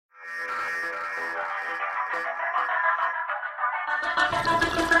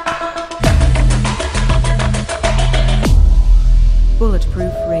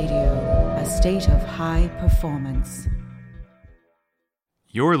Bulletproof Radio, a state of high performance.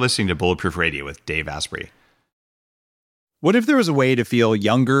 You're listening to Bulletproof Radio with Dave Asprey. What if there was a way to feel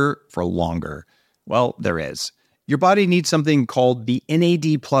younger for longer? Well, there is. Your body needs something called the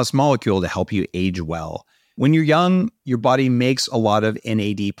NAD+ molecule to help you age well. When you're young, your body makes a lot of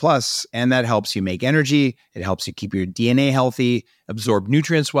NAD+, and that helps you make energy, it helps you keep your DNA healthy, absorb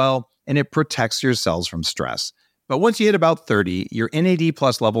nutrients well, and it protects your cells from stress. But once you hit about 30, your NAD+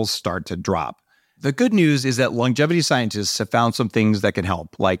 levels start to drop. The good news is that longevity scientists have found some things that can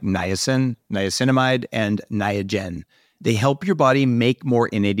help, like niacin, niacinamide, and Niagen. They help your body make more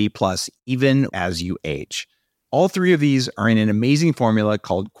NAD+ even as you age. All three of these are in an amazing formula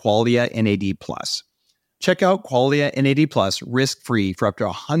called Qualia NAD+. Check out Qualia NAD+ risk-free for up to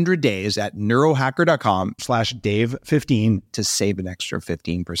 100 days at neurohacker.com/Dave15 to save an extra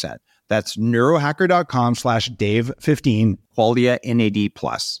 15%. That's neurohacker.com/Dave15, Qualia NAD+.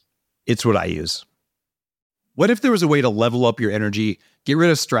 It's what I use. What if there was a way to level up your energy, get rid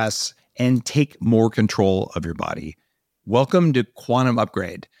of stress, and take more control of your body? Welcome to Quantum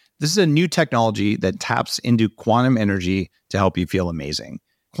Upgrade. This is a new technology that taps into quantum energy to help you feel amazing.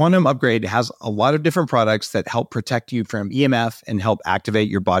 Quantum Upgrade has a lot of different products that help protect you from EMF and help activate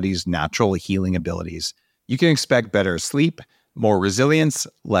your body's natural healing abilities. You can expect better sleep, more resilience,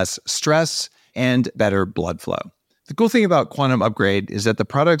 less stress, and better blood flow. The cool thing about Quantum Upgrade is that the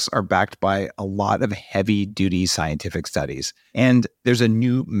products are backed by a lot of heavy-duty scientific studies, and there's a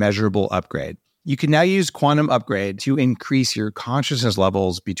new measurable upgrade. You can now use Quantum Upgrade to increase your consciousness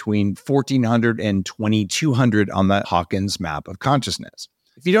levels between 1400 and 2200 on the Hawkins map of consciousness.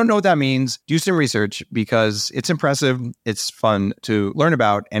 If you don't know what that means, do some research because it's impressive, it's fun to learn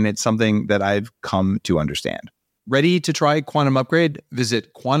about, and it's something that I've come to understand. Ready to try Quantum Upgrade?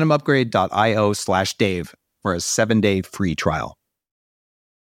 Visit quantumupgrade.io/Dave for a 7-day free trial.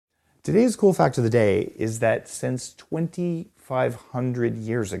 Today's cool fact of the day is that since 2,500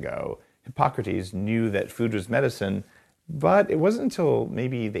 years ago, Hippocrates knew that food was medicine, but it wasn't until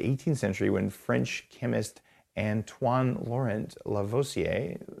maybe the 18th century when French chemist Antoine Laurent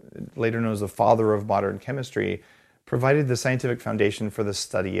Lavoisier, later known as the father of modern chemistry, provided the scientific foundation for the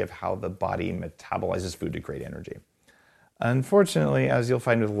study of how the body metabolizes food to create energy. Unfortunately, as you'll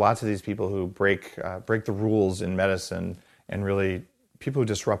find with lots of these people who break the rules in medicine, and really people who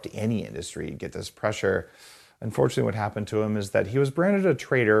disrupt any industry get this pressure, unfortunately what happened to him is that he was branded a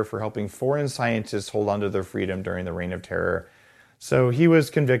traitor for helping foreign scientists hold on to their freedom during the Reign of Terror. So he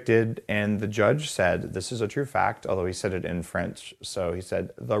was convicted, and the judge said, this is a true fact, although he said it in French. So he said,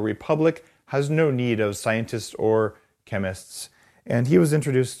 the Republic has no need of scientists or chemists. And he was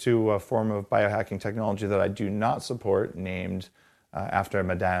introduced to a form of biohacking technology that I do not support, named after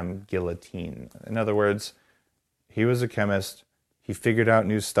Madame Guillotine. In other words, he was a chemist, he figured out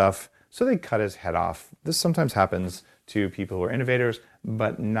new stuff, so they cut his head off. This sometimes happens to people who are innovators,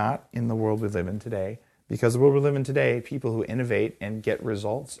 but not in the world we live in today. Because the world we live in today, people who innovate and get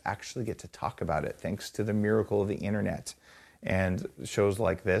results actually get to talk about it, thanks to the miracle of the internet and shows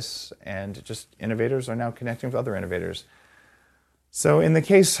like this. And just innovators are now connecting with other innovators. So in the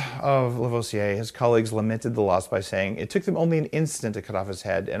case of Lavoisier, his colleagues lamented the loss by saying it took them only an instant to cut off his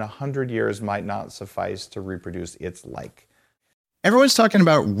head, and 100 years might not suffice to reproduce its like. Everyone's talking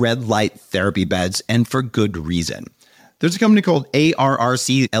about red light therapy beds, and for good reason. There's a company called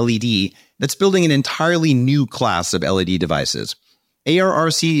ARRC LED that's building an entirely new class of LED devices.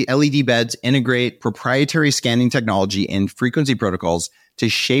 ARRC LED beds integrate proprietary scanning technology and frequency protocols to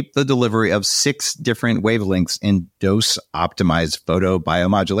shape the delivery of 6 different wavelengths in dose-optimized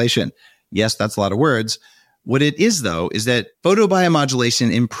photobiomodulation. Yes, that's a lot of words. What it is, though, is that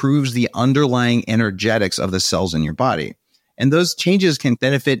photobiomodulation improves the underlying energetics of the cells in your body. And those changes can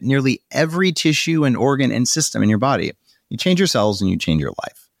benefit nearly every tissue and organ and system in your body. You change your cells and you change your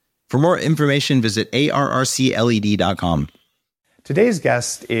life. For more information, visit arrcled.com. Today's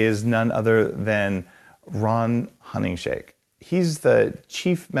guest is none other than Ron Hunninghake. He's the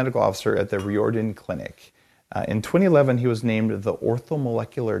chief medical officer at the Riordan Clinic. In 2011, he was named the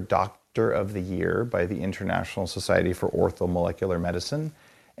Orthomolecular Doctor of the Year by the International Society for Orthomolecular Medicine.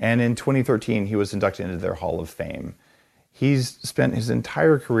 And in 2013, he was inducted into their Hall of Fame. He's spent his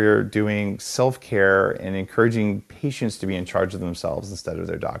entire career doing self-care and encouraging patients to be in charge of themselves instead of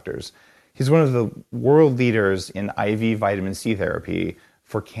their doctors. He's one of the world leaders in IV vitamin C therapy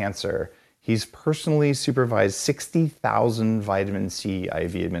for cancer. He's personally supervised 60,000 vitamin C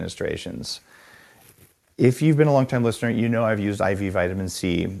IV administrations. If you've been a long-time listener, you know I've used IV vitamin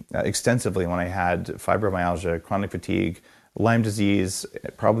C extensively when I had fibromyalgia, chronic fatigue, Lyme disease,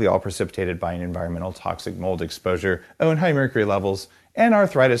 probably all precipitated by an environmental toxic mold exposure, and high mercury levels, and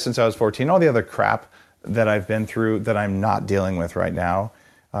arthritis since I was 14, all the other crap that I've been through that I'm not dealing with right now.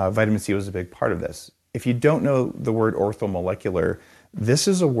 Vitamin C was a big part of this. If you don't know the word orthomolecular, this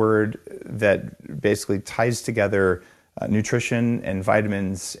is a word that basically ties together nutrition and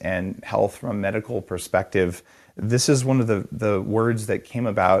vitamins and health from a medical perspective. This is one of the words that came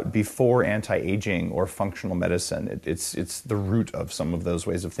about before anti-aging or functional medicine. It's the root of some of those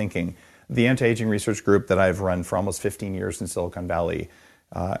ways of thinking. The anti-aging research group that I've run for almost 15 years in Silicon Valley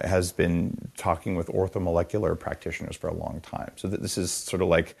has been talking with orthomolecular practitioners for a long time. So this is sort of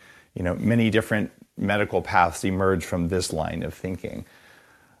like, many different medical paths emerge from this line of thinking.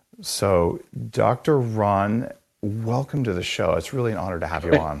 So Dr. Ron, welcome to the show. It's really an honor to have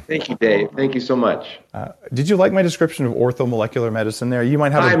you on. Thank you, Dave. Thank you so much. Did you like my description of orthomolecular medicine there? You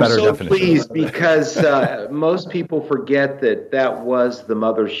might have a better definition. I'm so pleased because most people forget that was the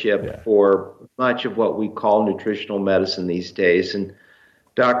mothership for much of what we call nutritional medicine these days. And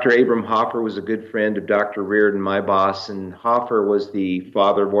Dr. Abram Hoffer was a good friend of Dr. Reardon, my boss, and Hoffer was the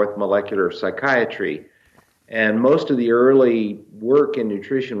father of orthomolecular psychiatry. And most of the early work in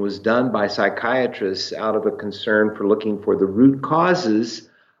nutrition was done by psychiatrists out of a concern for looking for the root causes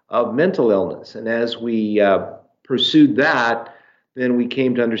of mental illness. And as we pursued that, then we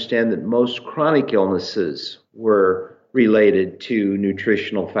came to understand that most chronic illnesses were related to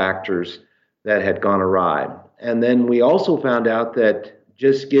nutritional factors that had gone awry. And then we also found out that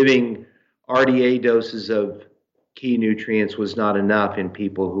just giving RDA doses of key nutrients was not enough in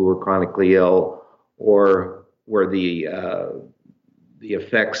people who were chronically ill or where the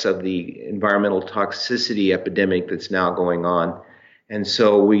effects of the environmental toxicity epidemic that's now going on. And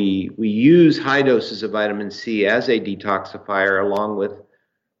so we use high doses of vitamin C as a detoxifier, along with,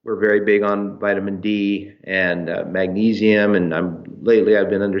 we're very big on vitamin D and magnesium. And lately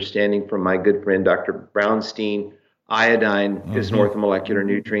I've been understanding from my good friend, Dr. Brownstein, iodine is an orthomolecular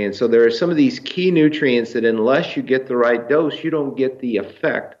nutrient. So there are some of these key nutrients that unless you get the right dose, you don't get the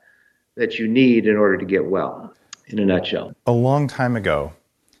effect that you need in order to get well, in a nutshell. A long time ago,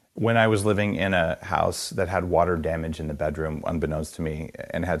 when I was living in a house that had water damage in the bedroom, unbeknownst to me,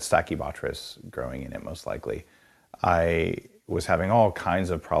 and had Stachybotrys growing in it most likely, I was having all kinds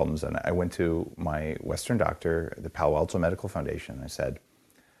of problems. And I went to my Western doctor, the Palo Alto Medical Foundation. I said,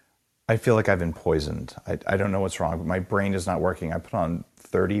 I feel like I've been poisoned. I don't know what's wrong, but my brain is not working. I put on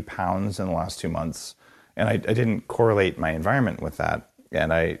 30 pounds in the last 2 months, and I didn't correlate my environment with that.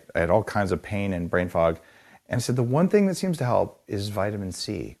 And I had all kinds of pain and brain fog. And I said, the one thing that seems to help is vitamin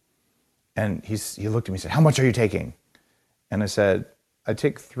C. And he looked at me and said, how much are you taking? And I said, I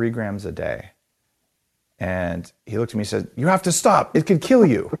take 3 grams a day. And he looked at me and said, you have to stop. It could kill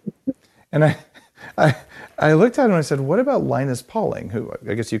you. And I looked at him and I said, what about Linus Pauling, who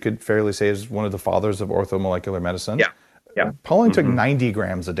I guess you could fairly say is one of the fathers of orthomolecular medicine? Yeah. Pauling took 90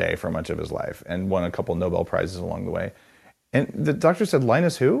 grams a day for much of his life and won a couple Nobel Prizes along the way. And the doctor said,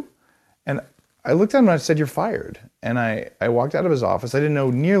 Linus who? And I looked at him and I said, you're fired. And I walked out of his office. I didn't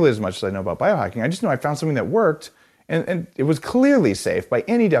know nearly as much as I know about biohacking. I just know I found something that worked, and it was clearly safe by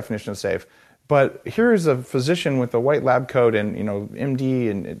any definition of safe. But here's a physician with a white lab coat and, MD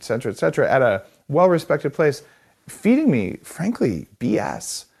and et cetera, at a well-respected place, feeding me, frankly,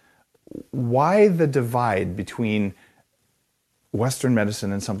 BS. Why the divide between Western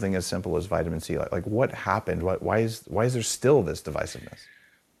medicine and something as simple as vitamin C? Like what happened? Why is there still this divisiveness?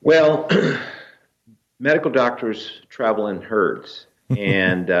 Well, medical doctors travel in herds,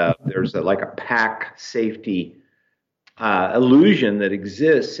 and there's like a pack safety illusion that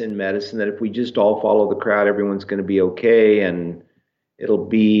exists in medicine that if we just all follow the crowd, everyone's going to be okay, and it'll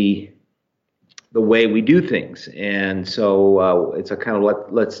be the way we do things. And so it's a kind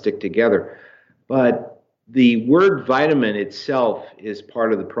of let's stick together. But the word vitamin itself is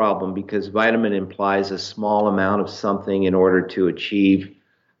part of the problem, because vitamin implies a small amount of something in order to achieve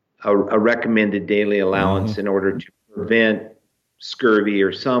a recommended daily allowance in order to prevent scurvy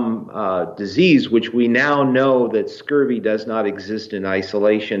or some disease, which we now know that scurvy does not exist in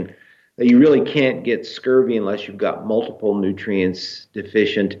isolation, that you really can't get scurvy unless you've got multiple nutrients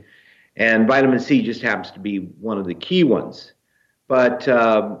deficient. And vitamin C just happens to be one of the key ones. But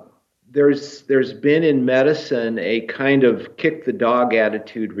there's been in medicine a kind of kick the dog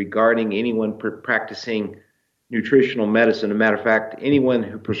attitude regarding anyone practicing nutritional medicine. As a matter of fact, anyone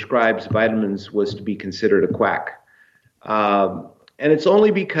who prescribes vitamins was to be considered a quack. And it's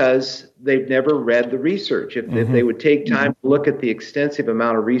only because they've never read the research. If they would take time to look at the extensive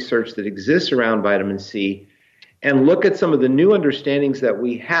amount of research that exists around vitamin C and look at some of the new understandings that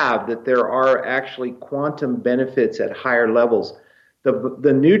we have, that there are actually quantum benefits at higher levels.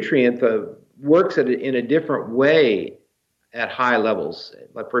 The nutrient works in a different way at high levels.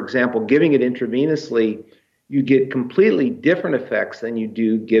 Like, for example, giving it intravenously, you get completely different effects than you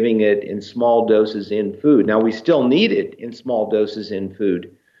do giving it in small doses in food. Now, we still need it in small doses in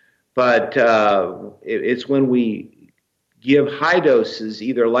food, but it's when we give high doses,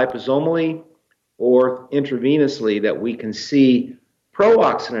 either liposomally or intravenously, that we can see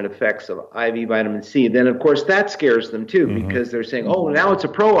pro-oxidant effects of IV vitamin C. Then, of course, that scares them too, because they're saying, oh, now it's a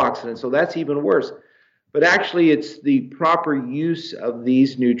pro-oxidant, so that's even worse. But actually, it's the proper use of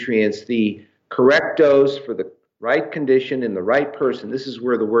these nutrients, the correct dose for the right condition in the right person. This is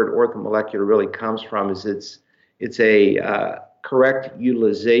where the word orthomolecular really comes from, is it's a correct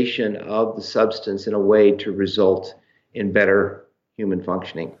utilization of the substance in a way to result in better human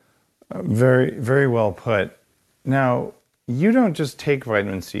functioning. Very, very well put. Now, you don't just take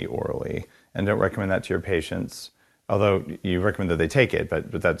vitamin C orally and don't recommend that to your patients, although you recommend that they take it,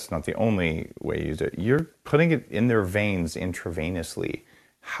 but that's not the only way you use it. You're putting it in their veins intravenously.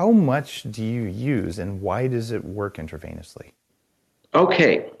 How much do you use, and why does it work intravenously?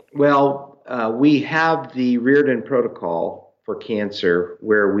 Okay, well, we have the Reardon protocol for cancer,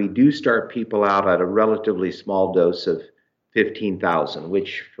 where we do start people out at a relatively small dose of 15,000,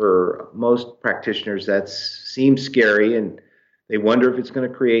 which for most practitioners that seems scary, and they wonder if it's going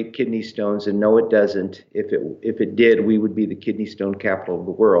to create kidney stones. And no, it doesn't. If it did, we would be the kidney stone capital of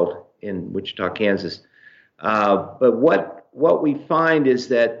the world in Wichita, Kansas. But what we find is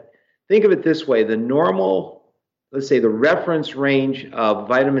that, think of it this way: the normal, let's say the reference range of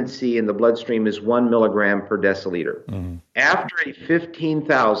vitamin C in the bloodstream is 1 milligram per deciliter. After a 15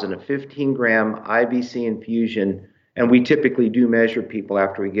 gram IVC infusion, and we typically do measure people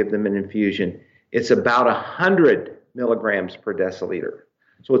after we give them an infusion, it's about 100 milligrams per deciliter.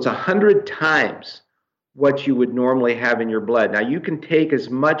 So it's 100 times what you would normally have in your blood. Now, you can take as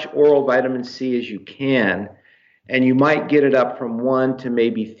much oral vitamin C as you can, and you might get it up from 1 to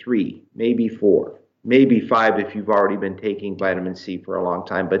maybe 3, maybe 4, maybe 5 if you've already been taking vitamin C for a long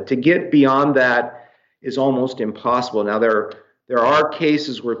time. But to get beyond that is almost impossible. Now, there are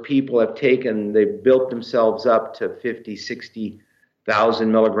cases where people they've built themselves up to 50,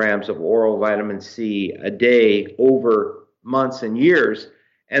 60,000 milligrams of oral vitamin C a day over months and years,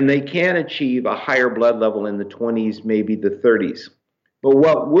 and they can achieve a higher blood level in the 20s, maybe the 30s. But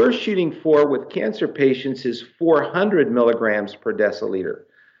what we're shooting for with cancer patients is 400 milligrams per deciliter.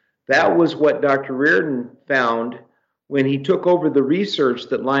 That was what Dr. Reardon found when he took over the research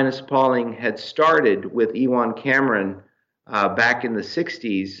that Linus Pauling had started with Ewan Cameron back in the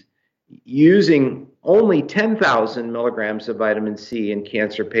 60s, using only 10,000 milligrams of vitamin C in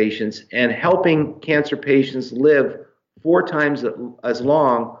cancer patients, and helping cancer patients live 4 times as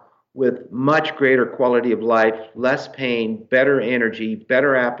long with much greater quality of life, less pain, better energy,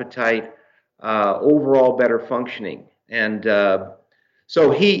 better appetite, overall better functioning. And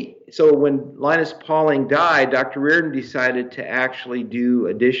so when Linus Pauling died, Dr. Reardon decided to actually do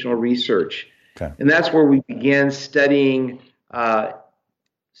additional research. Okay. And that's where we began studying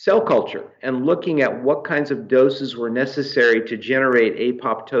cell culture and looking at what kinds of doses were necessary to generate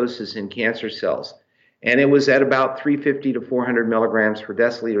apoptosis in cancer cells. And it was at about 350 to 400 milligrams per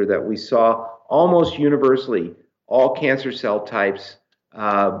deciliter that we saw almost universally all cancer cell types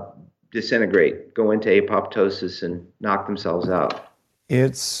disintegrate, go into apoptosis, and knock themselves out.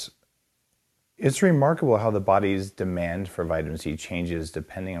 It's remarkable how the body's demand for vitamin C changes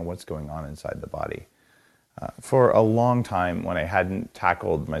depending on what's going on inside the body. For a long time, when I hadn't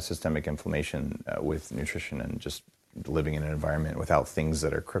tackled my systemic inflammation with nutrition and just living in an environment without things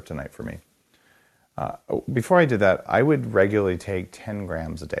that are kryptonite for me, before I did that, I would regularly take 10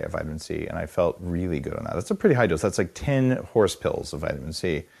 grams a day of vitamin C, and I felt really good on that. That's a pretty high dose. That's like 10 horse pills of vitamin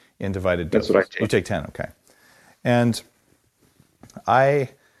C in divided doses. That's what I take. You take 10, okay. And I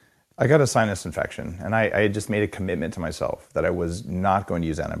got a sinus infection, and I had just made a commitment to myself that I was not going to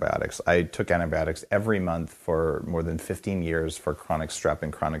use antibiotics. I took antibiotics every month for more than 15 years for chronic strep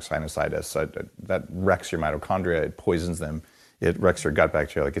and chronic sinusitis. That wrecks your mitochondria. It poisons them. It wrecks your gut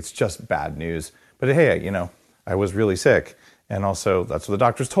bacteria. Like, it's just bad news. But hey, I was really sick, and also that's what the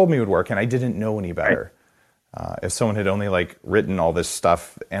doctors told me would work, and I didn't know any better. If someone had only written all this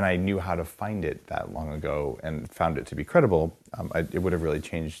stuff and I knew how to find it that long ago and found it to be credible, it would have really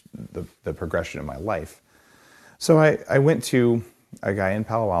changed the progression of my life. So I went to a guy in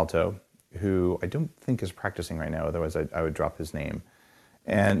Palo Alto who I don't think is practicing right now, otherwise I would drop his name.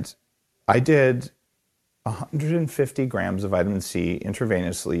 And I did 150 grams of vitamin C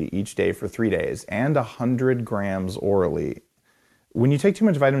intravenously each day for 3 days and 100 grams orally. When you take too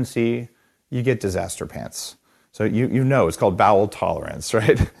much vitamin C, you get disaster pants. So you know it's called bowel tolerance,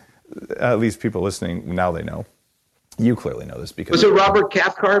 right? At least people listening, now they know. You clearly know this because... Was it Robert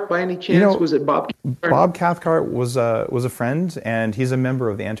Cathcart by any chance? Was it Bob Cathcart? Bob Cathcart was a friend, and he's a member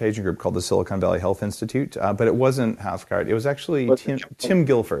of the anti-aging group called the Silicon Valley Health Institute, but it wasn't Cathcart. It was actually Tim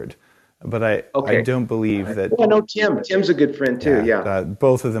Guilford. But I don't believe that... Oh, I know Tim. Tim's a good friend too, yeah.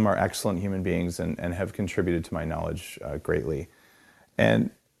 Both of them are excellent human beings and have contributed to my knowledge greatly. And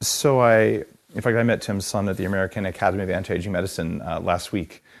so in fact, I met Tim's son at the American Academy of Anti-Aging Medicine last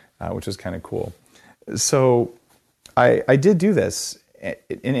week, which was kind of cool. So I did do this. And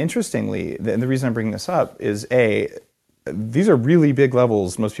interestingly, the reason I'm bringing this up is these are really big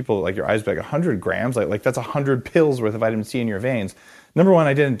levels. Most people, like your eyes, be like 100 grams, like that's 100 pills worth of vitamin C in your veins. Number one,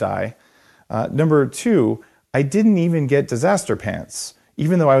 I didn't die. Number two, I didn't even get disaster pants,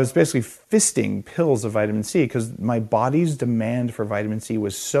 even though I was basically fisting pills of vitamin C because my body's demand for vitamin C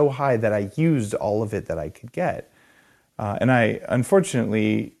was so high that I used all of it that I could get. And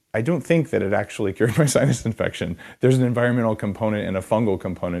unfortunately, I don't think that it actually cured my sinus infection. There's an environmental component and a fungal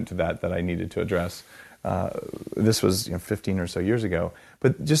component to that I needed to address. This was 15 or so years ago.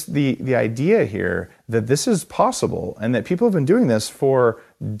 But just the idea here that this is possible and that people have been doing this for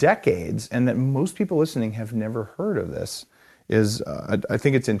decades and that most people listening have never heard of this is, I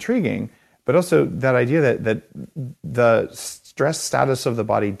think it's intriguing, but also that idea that the stress status of the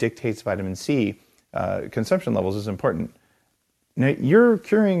body dictates vitamin C consumption levels is important. Now, you're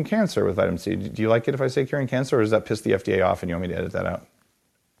curing cancer with vitamin C. Do you like it if I say curing cancer, or does that piss the FDA off and you want me to edit that out?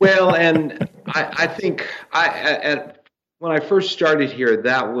 Well, and I think when I first started here,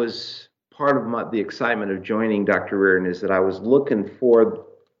 that was part of the excitement of joining Dr. Reardon, is that I was looking for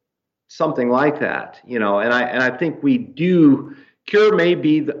something like that, and I think we do. Cure may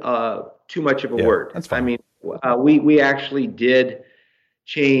be too much of a word. That's fine. I mean, we actually did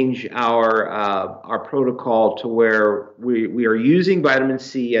change our protocol to where we are using vitamin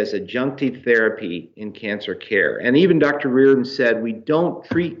C as adjunctive therapy in cancer care. And even Dr. Reardon said, we don't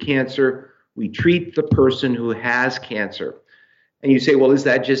treat cancer, we treat the person who has cancer. And you say, well, is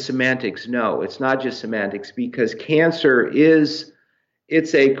that just semantics? No, it's not just semantics, because cancer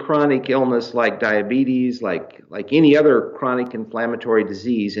it's a chronic illness like diabetes, like any other chronic inflammatory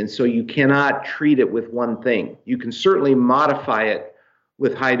disease. And so you cannot treat it with one thing. You can certainly modify it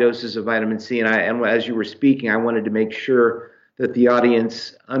with high doses of vitamin C. And as you were speaking, I wanted to make sure that the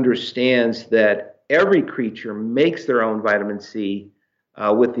audience understands that every creature makes their own vitamin C,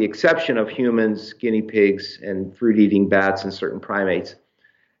 with the exception of humans, guinea pigs, and fruit-eating bats and certain primates.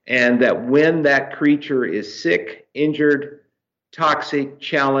 And that when that creature is sick, injured, toxic,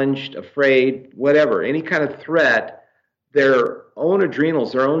 challenged, afraid, whatever, any kind of threat, their own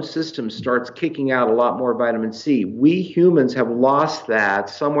adrenals, their own system starts kicking out a lot more vitamin C. We humans have lost that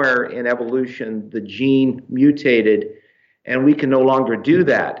somewhere in evolution. The gene mutated, and we can no longer do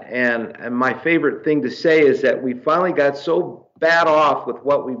that. And my favorite thing to say is that we finally got so bad off with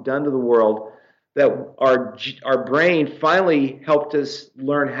what we've done to the world that our brain finally helped us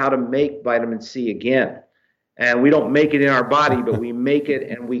learn how to make vitamin C again. And we don't make it in our body, but we make it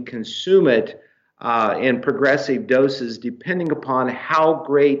and we consume it in progressive doses depending upon how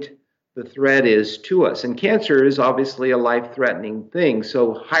great the threat is to us. And cancer is obviously a life-threatening thing,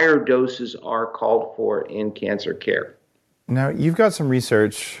 so higher doses are called for in cancer care. Now, you've got some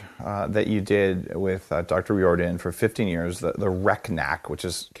research that you did with Dr. Riordan for 15 years, the RECNAC, which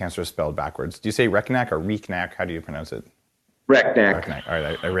is cancer spelled backwards. Do you say RECNAC or RECNAC? How do you pronounce it? RECNAC. RECNAC. All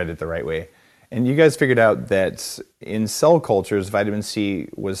right, I read it the right way. And you guys figured out that in cell cultures, vitamin C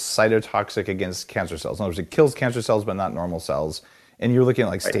was cytotoxic against cancer cells. In other words, it kills cancer cells, but not normal cells. And you're looking at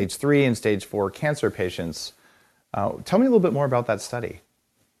like stage 3 and stage 4 cancer patients. Tell me a little bit more about that study.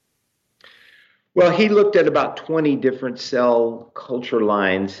 Well, he looked at about 20 different cell culture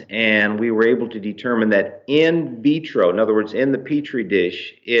lines, and we were able to determine that in vitro, in other words, in the petri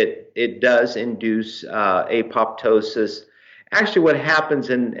dish, it does induce apoptosis. Actually, what happens,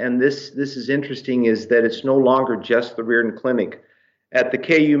 and this is interesting, is that it's no longer just the Reardon Clinic. At the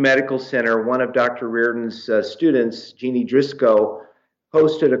KU Medical Center, one of Dr. Reardon's students, Jeannie Driscoll,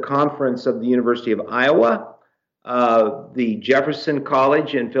 hosted a conference of the University of Iowa, the Jefferson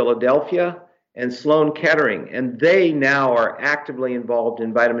College in Philadelphia, and Sloan Kettering. And they now are actively involved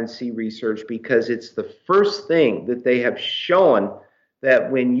in vitamin C research because it's the first thing that they have shown that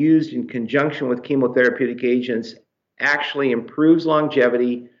when used in conjunction with chemotherapeutic agents actually improves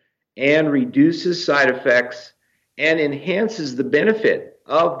longevity and reduces side effects and enhances the benefit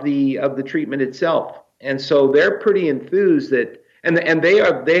of the treatment itself. And so they're pretty enthused that, and they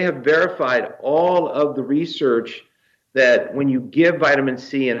have verified all of the research that when you give vitamin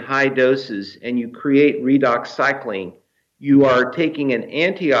C in high doses and you create redox cycling, you are taking an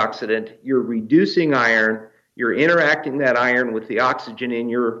antioxidant, you're reducing iron, you're interacting that iron with the oxygen in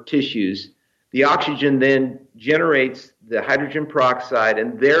your tissues. The oxygen then generates the hydrogen peroxide,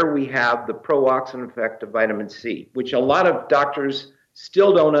 and there we have the pro-oxidant effect of vitamin C, which a lot of doctors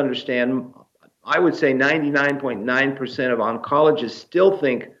still don't understand. I would say 99.9% of oncologists still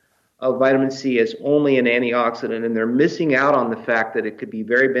think of vitamin C as only an antioxidant, and they're missing out on the fact that it could be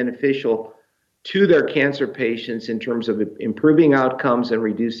very beneficial to their cancer patients in terms of improving outcomes and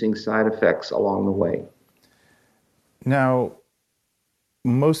reducing side effects along the way. Now,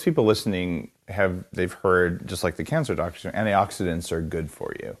 most people listening they've heard, just like the cancer doctors, antioxidants are good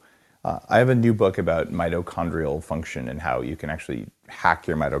for you. I have a new book about mitochondrial function and how you can actually hack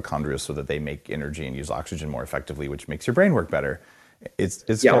your mitochondria so that they make energy and use oxygen more effectively, which makes your brain work better. That's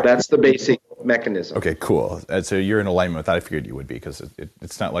the basic mechanism. Okay, cool. So you're in alignment with that. I figured you would be, because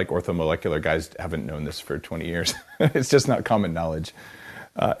it's not like orthomolecular guys haven't known this for 20 years. It's just not common knowledge.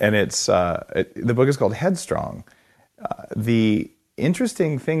 And the book is called Headstrong. The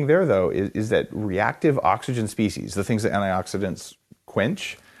interesting thing there, though, is that reactive oxygen species, the things that antioxidants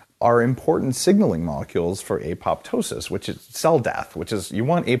quench, are important signaling molecules for apoptosis, which is cell death, which is, you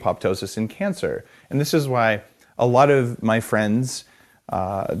want apoptosis in cancer. And this is why a lot of my friends,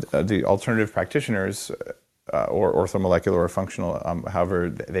 the alternative practitioners, or orthomolecular or functional, however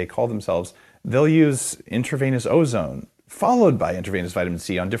they call themselves, they'll use intravenous ozone followed by intravenous vitamin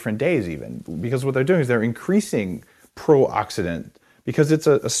C on different days even, because what they're doing is they're increasing pro-oxidant, because it's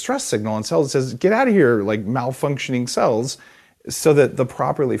a stress signal in cells that says, get out of here, like malfunctioning cells, so that the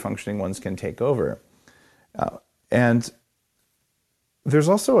properly functioning ones can take over. And there's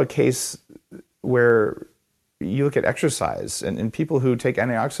also a case where you look at exercise, and people who take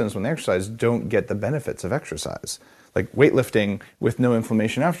antioxidants when they exercise don't get the benefits of exercise. Like weightlifting with no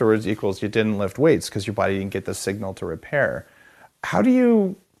inflammation afterwards equals you didn't lift weights because your body didn't get the signal to repair. How do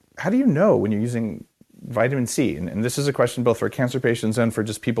you know when you're using vitamin C? And this is a question both for cancer patients and for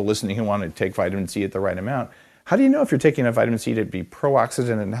just people listening who want to take vitamin C at the right amount. How do you know if you're taking enough vitamin C to be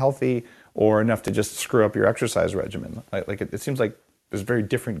pro-oxidant and healthy, or enough to just screw up your exercise regimen? It seems like there's very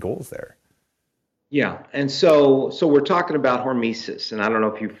different goals there. Yeah, and so we're talking about hormesis, and I don't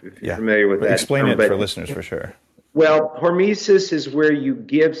know if you're familiar with that. Explain it for listeners for sure. Well, hormesis is where you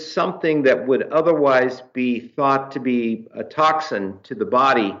give something that would otherwise be thought to be a toxin to the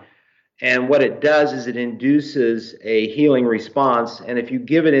body, and what it does is it induces a healing response, and if you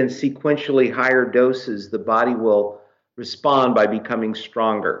give it in sequentially higher doses, the body will respond by becoming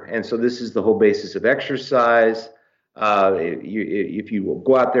stronger. And so this is the whole basis of exercise. If you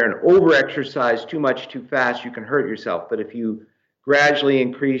go out there and over-exercise too much too fast, you can hurt yourself. But if you gradually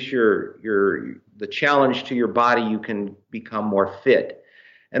increase the challenge to your body, you can become more fit.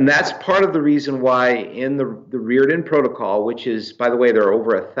 And that's part of the reason why in the Reardon protocol, which is, by the way, there are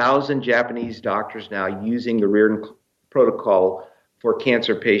over 1,000 Japanese doctors now using the Reardon protocol for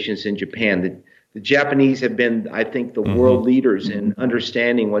cancer patients in Japan. The Japanese have been, I think, the world leaders in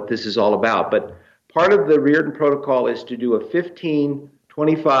understanding what this is all about. But part of the Reardon protocol is to do a 15,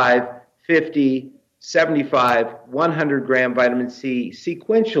 25, 50, 75, 100 gram vitamin C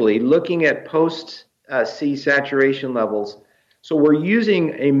sequentially, looking at post-C saturation levels. So we're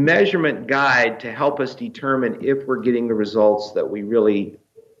using a measurement guide to help us determine if we're getting the results that we really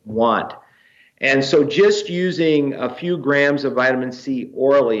want. And so just using a few grams of vitamin C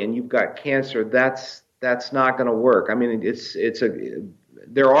orally and you've got cancer, that's not going to work. I mean,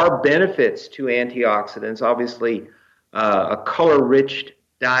 there are benefits to antioxidants. Obviously, a color-rich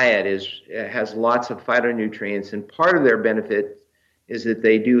diet has lots of phytonutrients, and part of their benefit is that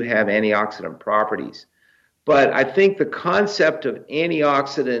they do have antioxidant properties. But I think the concept of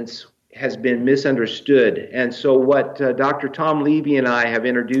antioxidants has been misunderstood. And so what Dr. Tom Levy and I have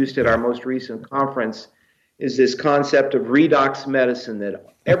introduced at our most recent conference is this concept of redox medicine, that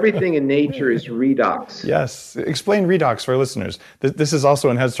everything in nature is redox. Yes. Explain redox for our listeners. This is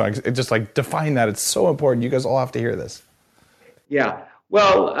also in Headstrong. Just like define that. It's so important. You guys all have to hear this. Yeah.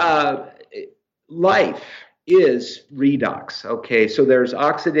 Well, life is redox. Okay. So there's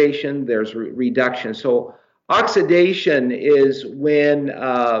oxidation, there's reduction. So oxidation is when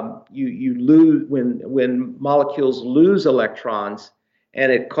you lose, when molecules lose electrons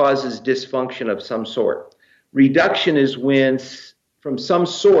and it causes dysfunction of some sort. Reduction is when, from some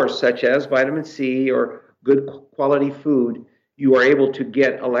source such as vitamin C or good quality food, you are able to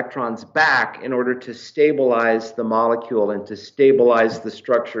get electrons back in order to stabilize the molecule and to stabilize the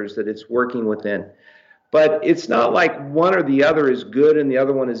structures that it's working within. But it's not like one or the other is good and the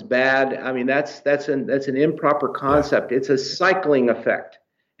other one is bad. I mean, that's an improper concept. It's a cycling effect.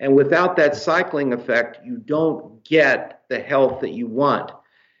 And without that cycling effect, you don't get the health that you want.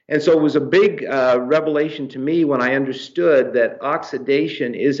 And so it was a big revelation to me when I understood that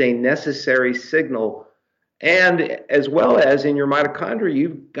oxidation is a necessary signal. And as well as in your mitochondria,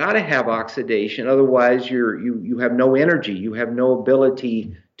 you've got to have oxidation. Otherwise, you have no energy. You have no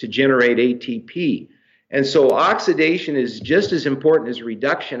ability to generate ATP. And so oxidation is just as important as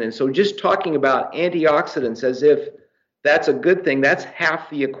reduction. And so just talking about antioxidants as if that's a good thing, that's half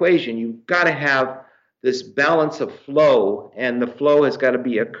the equation. You've got to have this balance of flow, and the flow has got to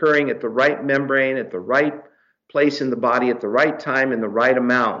be occurring at the right membrane, at the right place in the body, at the right time, in the right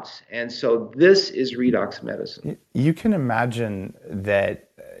amounts. And so this is redox medicine. You can imagine that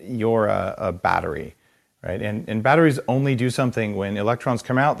you're a battery, right? And batteries only do something when electrons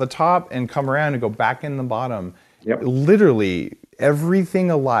come out the top and come around and go back in the bottom. Yep. Literally everything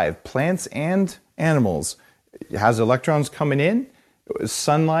alive, plants and animals, has electrons coming in,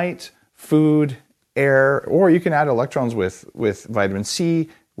 sunlight, food, air, or you can add electrons with vitamin C,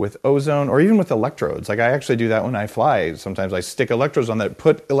 with ozone, or even with electrodes. Like I actually do that when I fly. Sometimes I stick electrodes on that,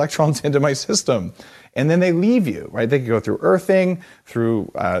 put electrons into my system, and then they leave you, right? They can go through earthing,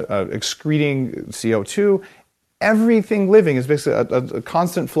 through excreting CO2. Everything living is basically a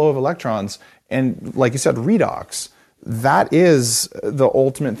constant flow of electrons. And like you said, redox, that is the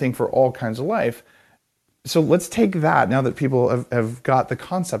ultimate thing for all kinds of life. So let's take that, now that people have got the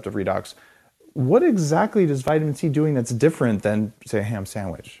concept of redox. What exactly does vitamin C doing that's different than, say, a ham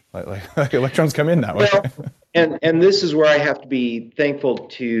sandwich? Like electrons come in that way. Well, and this is where I have to be thankful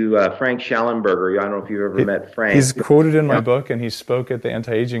to Frank Schallenberger. I don't know if you've ever met Frank. He's quoted in my book, and he spoke at the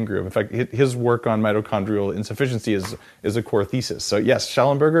anti-aging group. In fact, his work on mitochondrial insufficiency is a core thesis. So yes,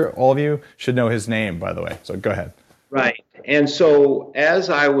 Schallenberger, all of you should know his name, by the way. So go ahead. Right. And so as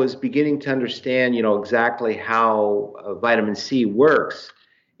I was beginning to understand, exactly how vitamin C works,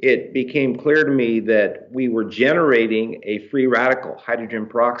 it became clear to me that we were generating a free radical, hydrogen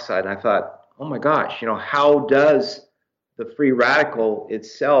peroxide. And I thought, oh my gosh, how does the free radical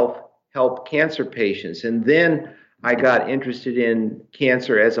itself help cancer patients? And then I got interested in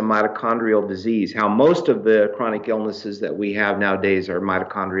cancer as a mitochondrial disease, how most of the chronic illnesses that we have nowadays are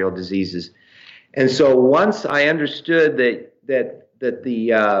mitochondrial diseases. And so once I understood that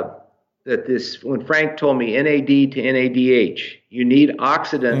this, when Frank told me NAD to NADH, you need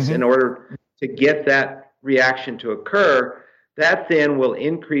oxidants in order to get that reaction to occur, that then will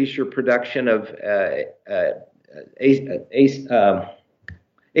increase your production of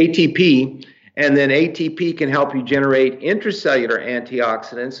ATP, and then ATP can help you generate intracellular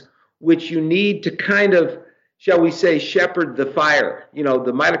antioxidants, which you need to kind of, shall we say, shepherd the fire. The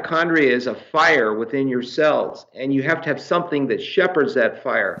mitochondria is a fire within your cells, and you have to have something that shepherds that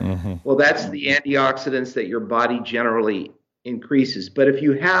fire. Well, that's the antioxidants that your body generally increases. But if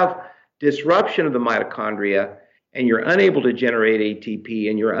you have disruption of the mitochondria and you're unable to generate ATP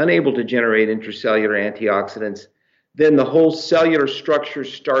and you're unable to generate intracellular antioxidants, then the whole cellular structure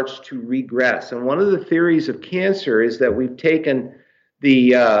starts to regress. And one of the theories of cancer is that we've taken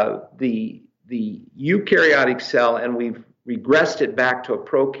the eukaryotic cell and we've regressed it back to a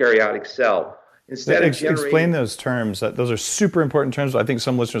prokaryotic cell. Instead of explain those terms. Those are super important terms. I think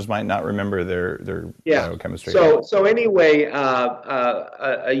some listeners might not remember their biochemistry. So anyway,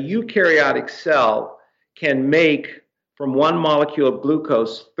 a eukaryotic cell can make from one molecule of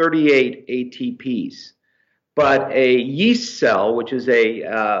glucose 38 ATPs, but a yeast cell, which is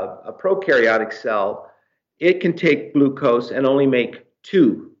a prokaryotic cell, it can take glucose and only make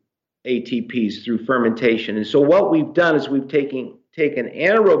 2 ATPs through fermentation. And so what we've done is we've taken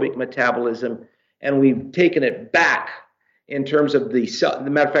anaerobic metabolism and we've taken it back in terms of the cell. As a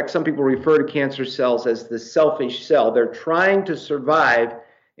matter of fact, some people refer to cancer cells as the selfish cell. They're trying to survive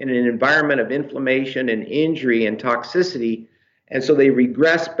in an environment of inflammation and injury and toxicity. And so they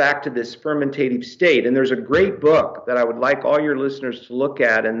regress back to this fermentative state. And there's a great book that I would like all your listeners to look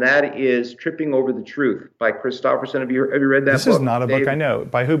at, and that is Tripping Over the Truth by Christofferson. Have you read that book? This is not a book I know.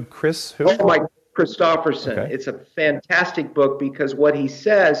 By who? Chris? Who? Oh, by Christofferson. Okay. It's a fantastic book because what he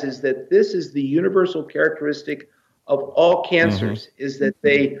says is that this is the universal characteristic of all cancers, is that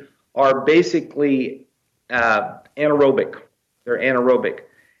they are basically anaerobic. They're anaerobic.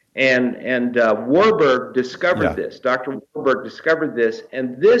 And Warburg discovered this. Dr. Warburg discovered this,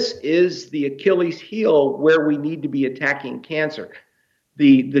 and this is the Achilles heel where we need to be attacking cancer.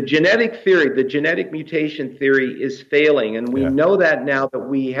 The genetic theory, the genetic mutation theory is failing, and we know that now that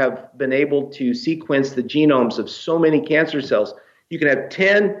we have been able to sequence the genomes of so many cancer cells. You can have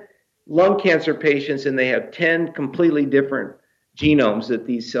 10 lung cancer patients, and they have 10 completely different genomes that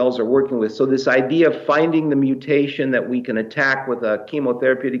these cells are working with. So this idea of finding the mutation that we can attack with a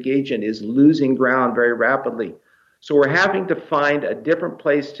chemotherapeutic agent is losing ground very rapidly. So we're having to find a different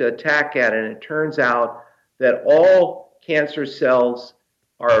place to attack at, and it turns out that all cancer cells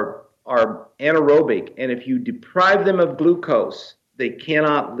are anaerobic, and if you deprive them of glucose, they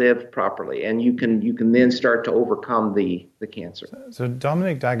cannot live properly, and you can then start to overcome the cancer. So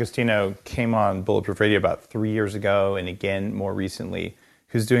Dominic D'Agostino came on Bulletproof Radio about 3 years ago, and again more recently,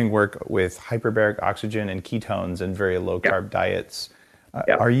 who's doing work with hyperbaric oxygen and ketones and very low carb diets.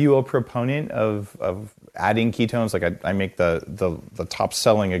 Are you a proponent of adding ketones? Like I make the top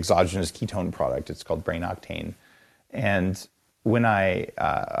selling exogenous ketone product. It's called Brain Octane, and when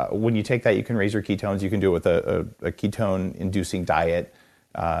you take that, you can raise your ketones. You can do it with a ketone-inducing diet.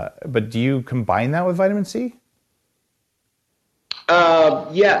 But do you combine that with vitamin C?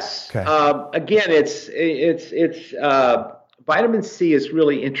 Yes. Okay. Again, it's vitamin C is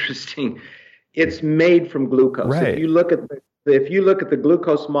really interesting. It's made from glucose. Right. If you look at the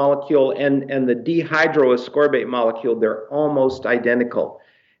glucose molecule and the dehydroascorbate molecule, they're almost identical.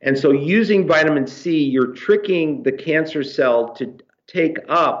 And so using vitamin C, you're tricking the cancer cell to take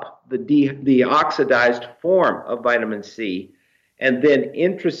up the oxidized form of vitamin C. And then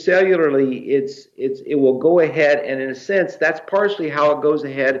intracellularly, it will go ahead, and in a sense, that's partially how it goes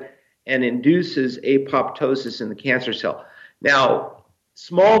ahead and induces apoptosis in the cancer cell. Now,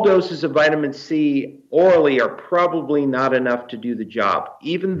 small doses of vitamin C orally are probably not enough to do the job,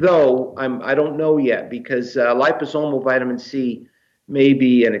 even though I don't know yet, because liposomal vitamin C may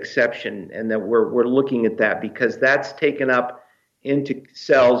be an exception, and that we're looking at that because that's taken up into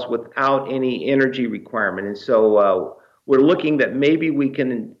cells without any energy requirement. And so we're looking that maybe we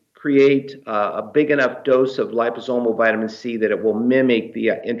can create a big enough dose of liposomal vitamin C that it will mimic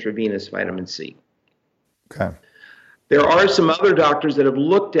the intravenous vitamin C. Okay. There are some other doctors that have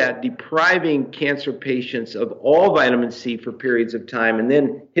looked at depriving cancer patients of all vitamin C for periods of time and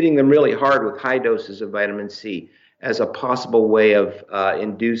then hitting them really hard with high doses of vitamin C as a possible way of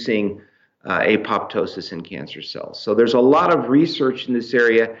inducing apoptosis in cancer cells. So there's a lot of research in this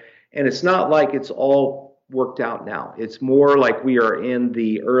area, and it's not like it's all worked out now. It's more like we are in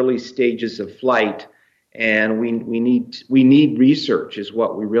the early stages of flight, and we need research is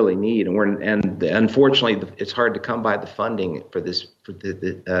what we really need, and unfortunately it's hard to come by the funding for this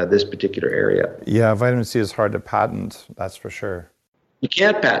particular area. Yeah, vitamin C is hard to patent, that's for sure. You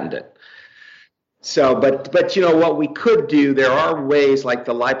can't patent it. So, but you know what we could do? There are ways like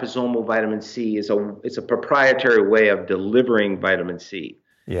the liposomal vitamin C it's a proprietary way of delivering vitamin C.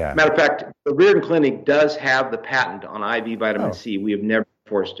 Yeah. Matter of fact, the Reardon Clinic does have the patent on IV vitamin C. We have never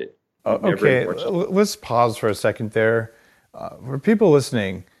enforced it. Okay, let's pause for a second there. For people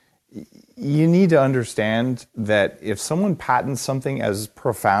listening, you need to understand that if someone patents something as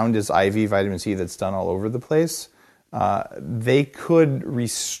profound as IV vitamin C that's done all over the place, they could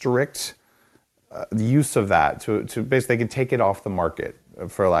restrict the use of that to basically they can take it off the market,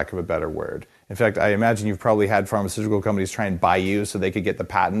 for lack of a better word. In fact, I imagine you've probably had pharmaceutical companies try and buy you so they could get the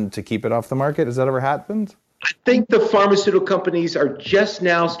patent to keep it off the market. Has that ever happened? I think the pharmaceutical companies are just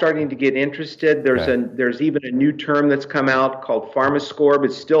now starting to get interested. There's even a new term that's come out called PharmaScorb.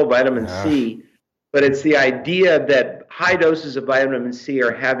 It's still vitamin C, but it's the idea that high doses of vitamin C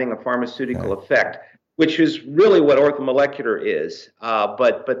are having a pharmaceutical effect, which is really what orthomolecular is.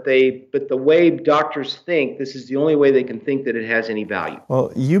 But the way doctors think, this is the only way they can think that it has any value.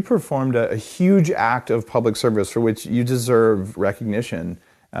 Well, you performed a huge act of public service for which you deserve recognition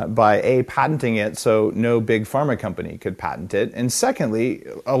by patenting it so no big pharma company could patent it, and secondly,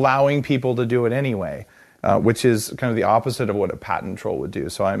 allowing people to do it anyway, which is kind of the opposite of what a patent troll would do.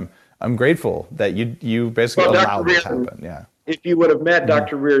 So I'm grateful that you basically allowed this to happen. Yeah. If you would have met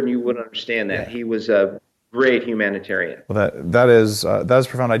Dr. Reardon, you would understand that. He was a great humanitarian. Well, that is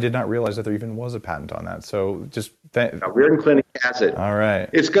profound. I did not realize that there even was a patent on that. So just Reardon Clinic has it. All right.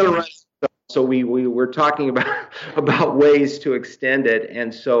 It's going to run. So we're talking about ways to extend it,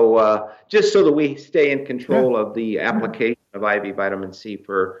 and so just so that we stay in control of the application of IV vitamin C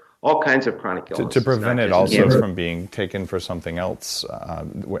for all kinds of chronic illnesses. To prevent it also from being taken for something else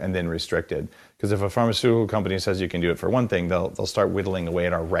and then restricted. Because if a pharmaceutical company says you can do it for one thing, they'll start whittling away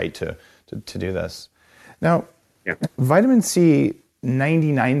at our right to do this. Now, vitamin C,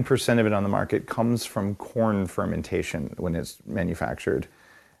 99% of it on the market comes from corn fermentation when it's manufactured.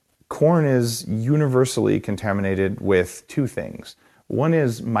 Corn is universally contaminated with two things. One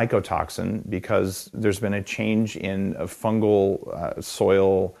is mycotoxin, because there's been a change in a fungal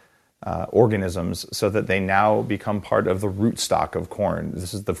soil organisms so that they now become part of the rootstock of corn.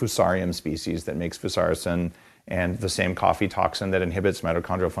 This is the Fusarium species that makes fusaricin and the same coffee toxin that inhibits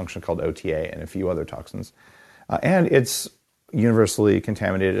mitochondrial function called OTA and a few other toxins. And it's universally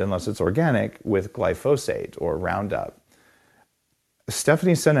contaminated, unless it's organic, with glyphosate or Roundup.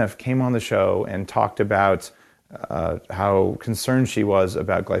 Stephanie Seneff came on the show and talked about how concerned she was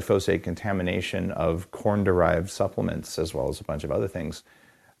about glyphosate contamination of corn-derived supplements, as well as a bunch of other things.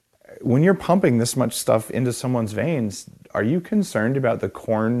 When you're pumping this much stuff into someone's veins, are you concerned about the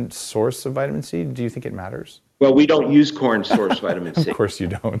corn source of vitamin C? Do you think it matters? Well, we don't use corn source vitamin C. Of course you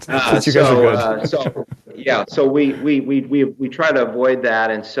don't. You guys are good. So we try to avoid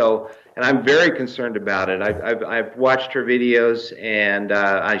that, and I'm very concerned about it. I've watched her videos, and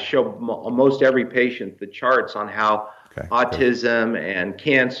I show almost every patient the charts on how autism and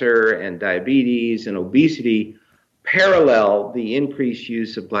cancer and diabetes and obesity parallel the increased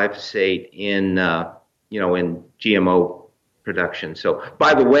use of glyphosate in GMO production. So,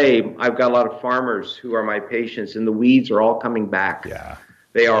 by the way, I've got a lot of farmers who are my patients, and the weeds are all coming back. Yeah.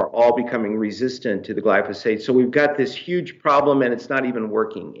 They are all becoming resistant to the glyphosate. So we've got this huge problem, and it's not even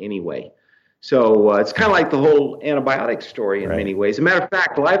working anyway. So it's kind of like the whole antibiotic story in many ways. As a matter of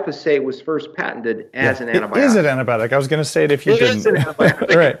fact, glyphosate was first patented as an antibiotic. It is an antibiotic. I was going to say it if you didn't. It is an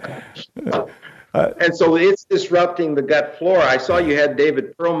antibiotic. Right. And so it's disrupting the gut flora. I saw you had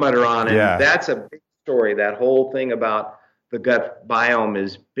David Perlmutter on, and that's a big story. That whole thing about the gut biome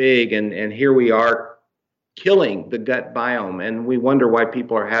is big, and here we are killing the gut biome, and we wonder why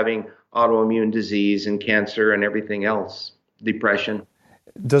people are having autoimmune disease and cancer and everything else, depression.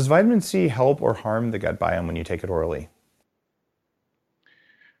 Does vitamin C help or harm the gut biome when you take it orally?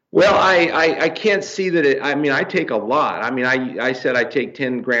 Well, I can't see that it. I mean, I take a lot. I mean, I said I take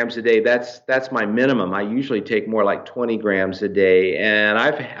 10 grams a day. That's my minimum. I usually take more like 20 grams a day, and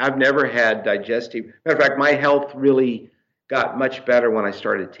I've never had digestive. Matter of fact, my health really got much better when I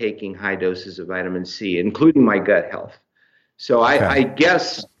started taking high doses of vitamin C, including my gut health. So I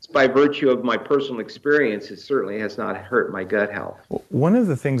guess by virtue of my personal experience, it certainly has not hurt my gut health. One of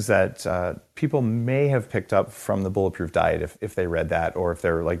the things that people may have picked up from the Bulletproof Diet, if they read that, or if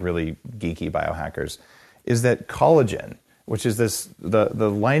they're like really geeky biohackers, is that collagen, which is the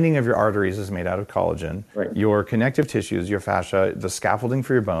lining of your arteries is made out of collagen. Right. Your connective tissues, your fascia, the scaffolding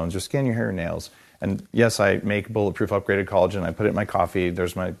for your bones, your skin, your hair, and nails. And yes, I make Bulletproof upgraded collagen. I put it in my coffee.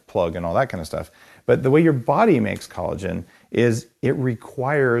 There's my plug and all that kind of stuff. But the way your body makes collagen is it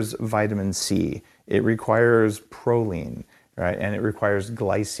requires vitamin C. It requires proline, right? And it requires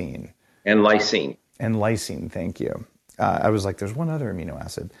glycine. And lysine. And lysine, thank you. I was like, there's one other amino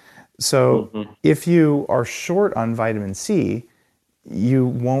acid. So if you are short on vitamin C, you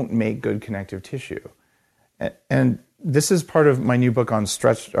won't make good connective tissue. And this is part of my new book on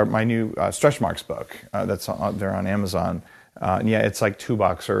stretch, or my new stretch marks book that's there on Amazon. And yeah, it's like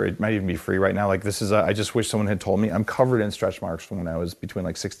 $2, or it might even be free right now. Like this is, I just wish someone had told me. I'm covered in stretch marks from when I was between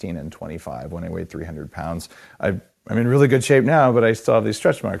like 16 and 25, when I weighed 300 pounds. I'm in really good shape now, but I still have these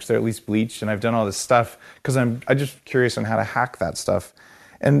stretch marks. They're at least bleached, and I've done all this stuff because I'm just curious on how to hack that stuff.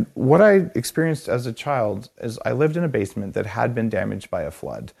 And what I experienced as a child is I lived in a basement that had been damaged by a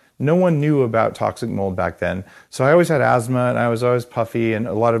flood. No one knew about toxic mold back then. So I always had asthma, and I was always puffy, and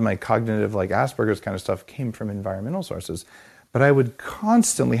a lot of my cognitive, like Asperger's kind of stuff, came from environmental sources. But I would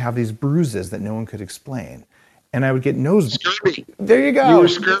constantly have these bruises that no one could explain. And I would get scurvy. There you go. You were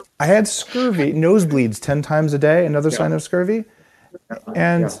scurvy. I had scurvy, nosebleeds 10 times a day, another sign of scurvy.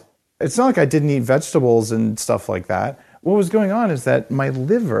 And it's not like I didn't eat vegetables and stuff like that. What was going on is that my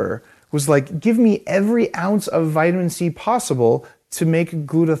liver was like, give me every ounce of vitamin C possible to make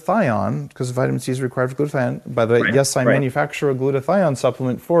glutathione, because vitamin C is required for glutathione. By the way, yes, I manufacture a glutathione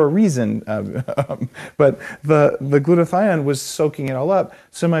supplement for a reason, but the glutathione was soaking it all up.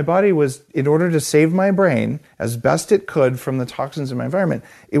 So my body was, in order to save my brain as best it could from the toxins in my environment,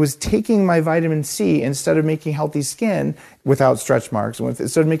 it was taking my vitamin C instead of making healthy skin without stretch marks,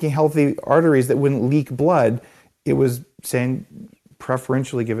 instead of making healthy arteries that wouldn't leak blood, it was saying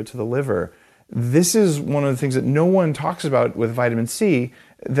preferentially give it to the liver. This is one of the things that no one talks about with vitamin C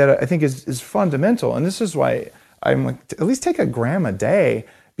that I think is fundamental. And this is why I'm like, at least take a gram a day,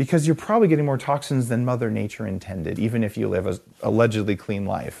 because you're probably getting more toxins than Mother Nature intended, even if you live a allegedly clean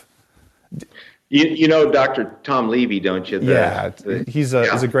life. You know Dr. Tom Levy, don't you? He's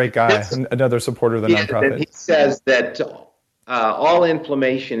a great guy, another supporter of the nonprofit. He says that all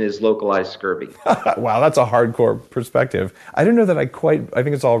inflammation is localized scurvy. Wow, that's a hardcore perspective. I didn't know that I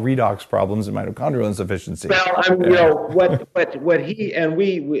think it's all redox problems and mitochondrial insufficiency. Well, what he, and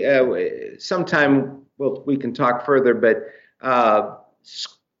we sometime we can talk further, but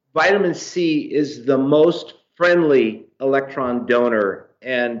vitamin C is the most friendly electron donor,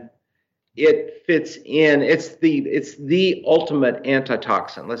 and it fits in. It's the ultimate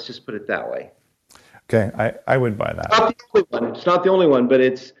antitoxin. Let's just put it that way. Okay, I would buy that. Not the only one. It's not the only one, but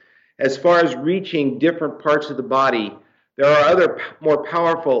it's, as far as reaching different parts of the body, there are other more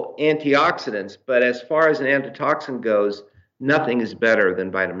powerful antioxidants, but as far as an antitoxin goes, nothing is better than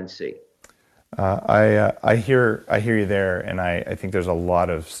vitamin C. I hear you there, and I think there's a lot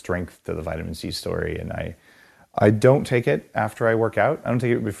of strength to the vitamin C story, and I don't take it after I work out. I don't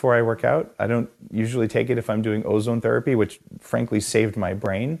take it before I work out. I don't usually take it if I'm doing ozone therapy, which frankly saved my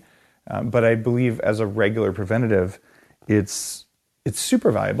brain. But I believe as a regular preventative, it's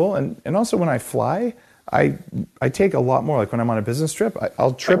super valuable. And also when I fly, I take a lot more. Like when I'm on a business trip,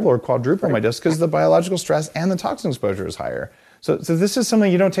 I'll triple or quadruple my dose because the biological stress and the toxin exposure is higher. So this is something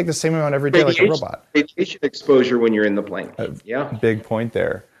you don't take the same amount every day like a robot. Radiation exposure when you're in the plane. Yeah. Big point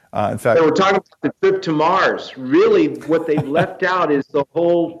there. In fact, we're talking about the trip to Mars. Really, what they've left out is the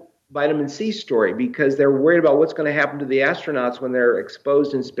whole vitamin C story, because they're worried about what's going to happen to the astronauts when they're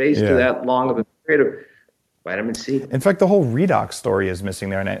exposed in space to that long of a period of vitamin C. In fact, the whole redox story is missing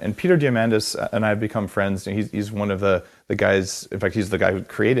there. And Peter Diamandis and I have become friends. He's one of the guys, in fact, he's the guy who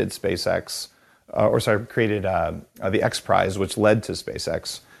created SpaceX, created the X Prize, which led to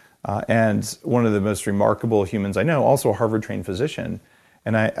SpaceX. And one of the most remarkable humans I know, also a Harvard-trained physician.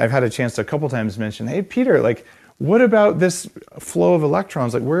 And I've had a chance to a couple times mention, hey, Peter, like, what about this flow of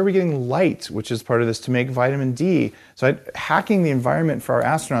electrons? Like, where are we getting light, which is part of this, to make vitamin D? So hacking the environment for our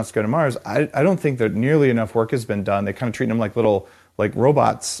astronauts to go to Mars, I don't think that nearly enough work has been done. They kind of treat them like little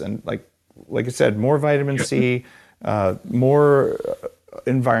robots. And like I said, more vitamin C, more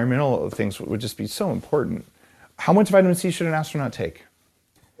environmental things would just be so important. How much vitamin C should an astronaut take?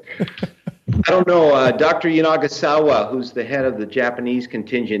 I don't know. Dr. Yanagasawa, who's the head of the Japanese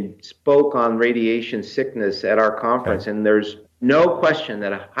contingent, spoke on radiation sickness at our conference, and there's no question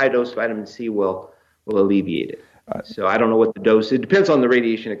that a high dose vitamin C will alleviate it. So I don't know what the dose is. It depends on the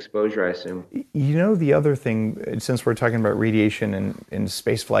radiation exposure, I assume. You know, the other thing, since we're talking about radiation and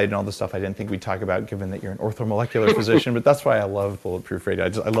space flight and all the stuff I didn't think we'd talk about, given that you're an orthomolecular physician, but that's why I love Bulletproof Radio.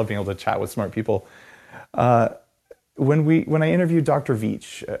 I love being able to chat with smart people. When I interviewed Dr.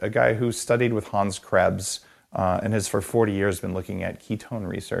 Veach, a guy who studied with Hans Krebs and has for 40 years been looking at ketone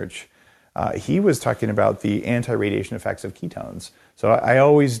research, he was talking about the anti-radiation effects of ketones. So I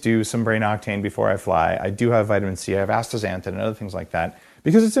always do some brain octane before I fly. I do have vitamin C. I have astaxanthin and other things like that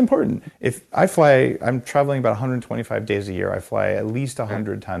because it's important. If I fly, I'm traveling about 125 days a year. I fly at least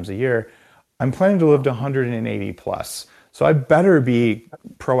 100 times a year. I'm planning to live to 180 plus. So I better be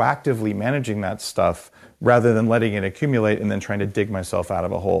proactively managing that stuff rather than letting it accumulate and then trying to dig myself out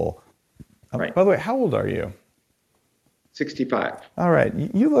of a hole. Right. By the way, how old are you? 65. All right.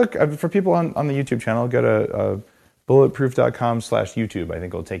 You look, for people on the YouTube channel, go to bulletproof.com/YouTube. I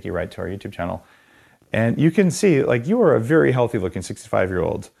think it'll take you right to our YouTube channel. And you can see, like, you are a very healthy looking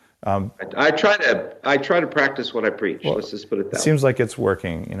 65-year-old. I try to practice what I preach. Well, let's just put it that way. Seems like it's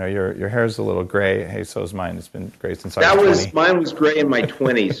working. You know, your hair's a little gray. Hey, so is mine. It's been gray since I was 20. Mine was gray in my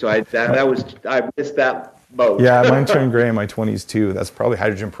 20s, so I missed that boat. Yeah, mine turned gray in my 20s too. That's probably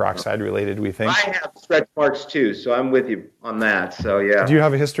hydrogen peroxide related, we think. I have stretch marks too, so I'm with you on that. So yeah. Do you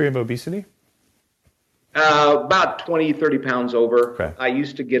have a history of obesity? About 20, 30 pounds over. Okay. I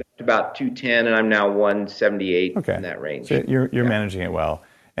used to get up to about 210, and I'm now 178 in that range. So you're managing it well.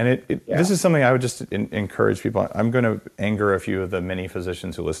 And this is something I would just encourage people. I'm going to anger a few of the many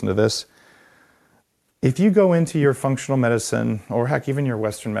physicians who listen to this. If you go into your functional medicine, or heck, even your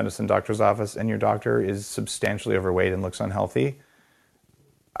Western medicine doctor's office, and your doctor is substantially overweight and looks unhealthy,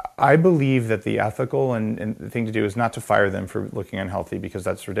 I believe that the ethical and the thing to do is not to fire them for looking unhealthy, because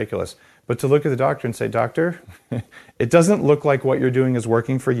that's ridiculous, but to look at the doctor and say, doctor, it doesn't look like what you're doing is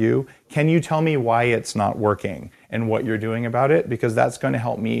working for you. Can you tell me why it's not working and what you're doing about it? Because that's going to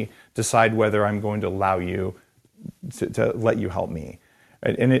help me decide whether I'm going to allow you to let you help me.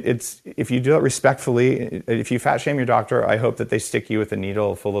 And it's if you do that respectfully, if you fat shame your doctor, I hope that they stick you with a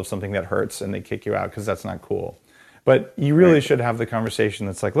needle full of something that hurts and they kick you out, because that's not cool. But you really should have the conversation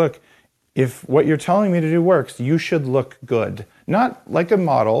that's like, look, if what you're telling me to do works, you should look good. Not like a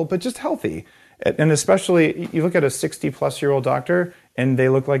model, but just healthy. And especially, you look at a 60-plus-year-old doctor and they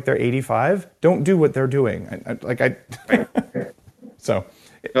look like they're 85, don't do what they're doing. So.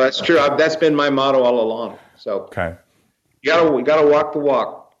 No, that's true. That's been my motto all along. So okay. We gotta walk the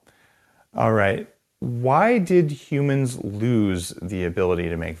walk. All right. Why did humans lose the ability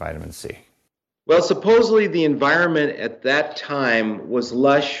to make vitamin C? Well, supposedly the environment at that time was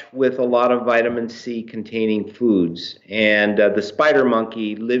lush with a lot of vitamin C containing foods. And the spider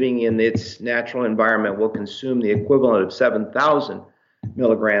monkey living in its natural environment will consume the equivalent of 7,000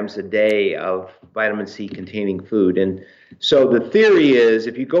 milligrams a day of vitamin C containing food. And so the theory is,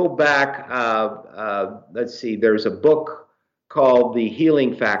 if you go back, let's see, there's a book called The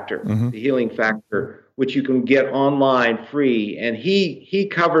Healing Factor, The Healing Factor, which you can get online free. And he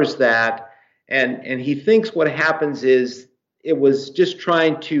covers that. And he thinks what happens is it was just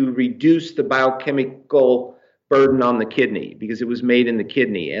trying to reduce the biochemical burden on the kidney because it was made in the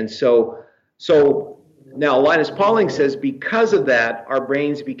kidney. And so now Linus Pauling says because of that, our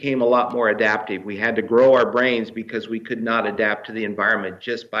brains became a lot more adaptive. We had to grow our brains because we could not adapt to the environment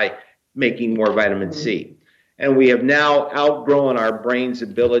just by making more vitamin C. And we have now outgrown our brain's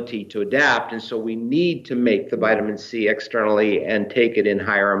ability to adapt. And so we need to make the vitamin C externally and take it in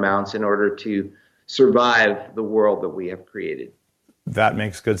higher amounts in order to survive the world that we have created. That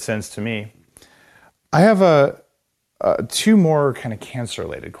makes good sense to me. I have two more kind of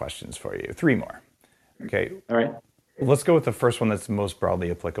cancer-related questions for you. Three more. Okay. All right. Let's go with the first one that's most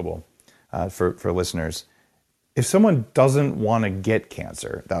broadly applicable for listeners. If someone doesn't want to get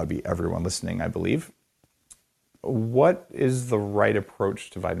cancer, that would be everyone listening, I believe. What is the right approach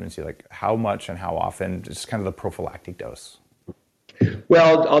to vitamin C? Like how much and how often? Just kind of the prophylactic dose.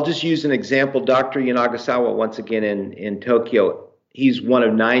 Well, I'll just use an example. Dr. Yanagasawa, once again in Tokyo, he's one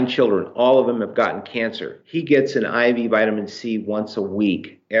of 9 children. All of them have gotten cancer. He gets an IV vitamin C once a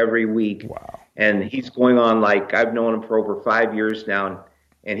week, every week. Wow. And he's going on, like, I've known him for over 5 years now.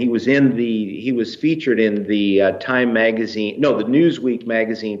 And he was featured in the Time magazine, the Newsweek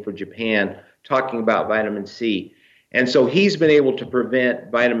magazine for Japan, talking about vitamin C. And so he's been able to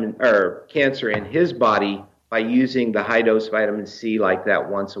prevent cancer in his body by using the high dose vitamin C like that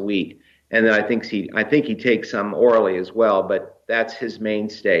once a week. And then I think he takes some orally as well, but that's his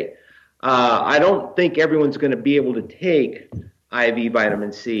mainstay. I don't think everyone's going to be able to take IV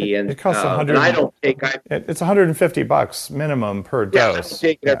vitamin C, and it costs $100. And I don't take. It's $150 minimum per dose. I don't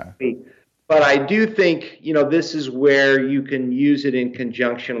take it every week. But I do think this is where you can use it in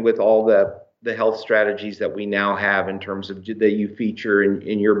conjunction with all the health strategies that we now have in terms of that you feature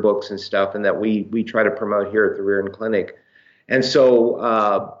in your books and stuff, and that we try to promote here at the Reardon Clinic. And so,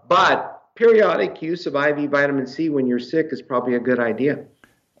 but periodic use of IV vitamin C when you're sick is probably a good idea.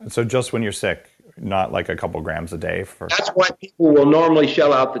 So just when you're sick, not like a couple grams a day. That's why people will normally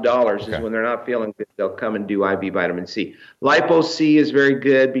shell out the dollars, is when they're not feeling good, they'll come and do IV vitamin C. Lipo-C is very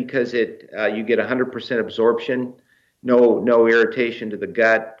good because you get 100% absorption, no irritation to the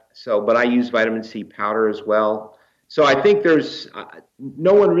gut. So, but I use vitamin C powder as well. So I think there's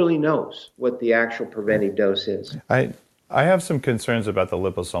no one really knows what the actual preventive dose is. I have some concerns about the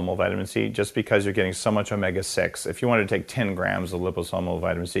liposomal vitamin C just because you're getting so much omega-6. If you want to take 10 grams of liposomal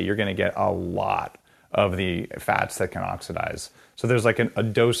vitamin C, you're going to get a lot of the fats that can oxidize. So there's like a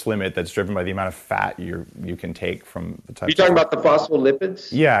dose limit that's driven by the amount of fat you can take from the type. You're talking about the phospholipids?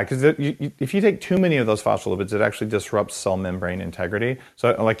 Yeah, because if you take too many of those phospholipids, it actually disrupts cell membrane integrity.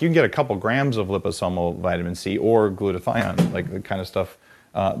 So like you can get a couple grams of liposomal vitamin C or glutathione, like the kind of stuff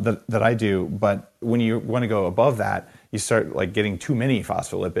that I do. But when you want to go above that, you start like getting too many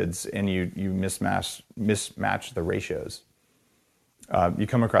phospholipids and you mismatch the ratios. You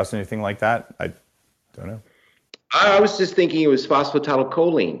come across anything like that? I don't know. I was just thinking it was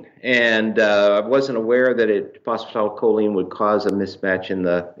phosphatidylcholine, and I wasn't aware that phosphatidylcholine would cause a mismatch in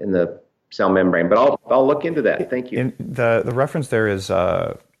the cell membrane. But I'll look into that. Thank you. And the reference there is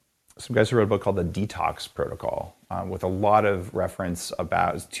some guys who wrote a book called the Detox Protocol, with a lot of reference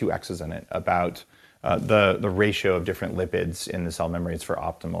about 2 X's in it about the ratio of different lipids in the cell membranes for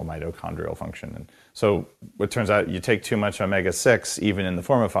optimal mitochondrial function. And so it turns out you take too much omega-6, even in the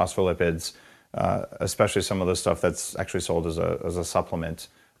form of phospholipids, especially some of the stuff that's actually sold as a supplement,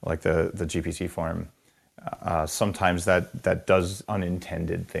 like the GPC form. Sometimes that does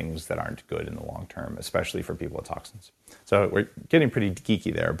unintended things that aren't good in the long term, especially for people with toxins. So we're getting pretty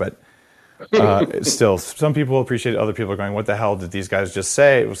geeky there, but still, some people appreciate it. Other people are going, what the hell did these guys just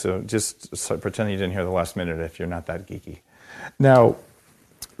say? So just pretend you didn't hear the last minute if you're not that geeky. Now,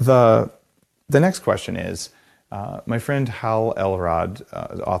 the next question is, my friend Hal Elrod,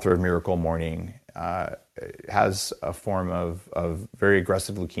 author of Miracle Morning, has a form of very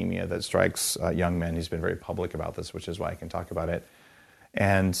aggressive leukemia that strikes young men. He's been very public about this, which is why I can talk about it.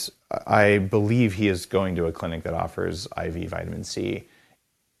 And I believe he is going to a clinic that offers IV vitamin C.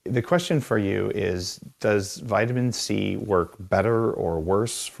 The question for you is, does vitamin C work better or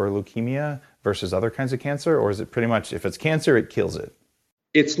worse for leukemia versus other kinds of cancer? Or is it pretty much, if it's cancer, it kills it?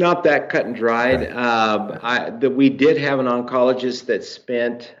 It's not that cut and dried. We did have an oncologist that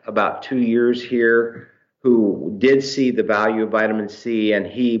spent about 2 years here who did see the value of vitamin C, and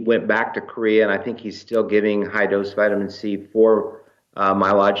he went back to Korea, and I think he's still giving high dose vitamin C for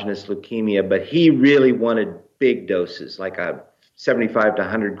myelogenous leukemia, but he really wanted big doses, like 75 to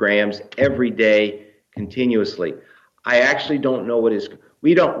 100 grams every day continuously. I actually don't know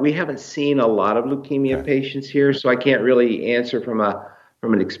we haven't seen a lot of leukemia patients here, so I can't really answer from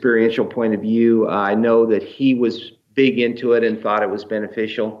an experiential point of view. I know that he was big into it and thought it was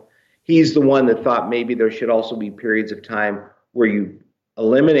beneficial. He's the one that thought maybe there should also be periods of time where you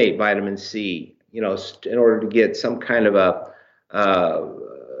eliminate vitamin C, in order to get some kind of a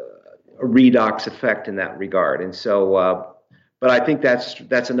redox effect in that regard. And so, but I think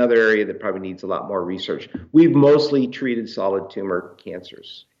that's another area that probably needs a lot more research. We've mostly treated solid tumor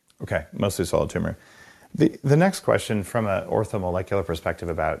cancers. Okay, mostly solid tumor. The next question from an orthomolecular perspective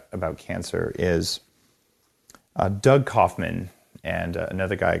about cancer is Doug Kaufman and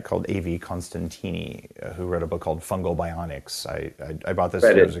another guy called A.V. Constantini, who wrote a book called Fungal Bionics. I bought this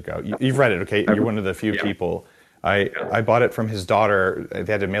years ago. You've read it, okay? You're one of the few people. I bought it from his daughter.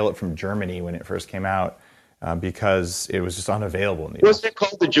 They had to mail it from Germany when it first came out because it was just unavailable in the US. What's it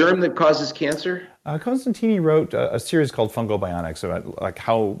called? The germ that causes cancer? Constantini wrote a series called Fungal Bionics about like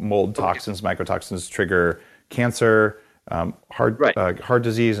how mold toxins, mycotoxins trigger cancer, heart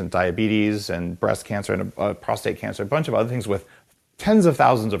disease and diabetes and breast cancer and prostate cancer, a bunch of other things with tens of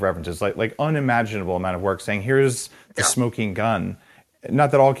thousands of references, like unimaginable amount of work saying here's the smoking gun.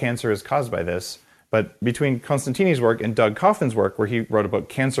 Not that all cancer is caused by this, but between Constantini's work and Doug Kaufman's work, where he wrote a book,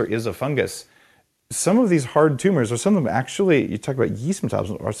 Cancer is a Fungus, some of these hard tumors, or some of them actually, you talk about yeast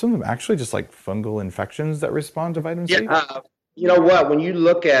metabolism, are some of them actually just like fungal infections that respond to vitamin C? You know what? When you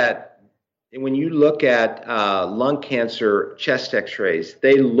look at lung cancer chest X-rays,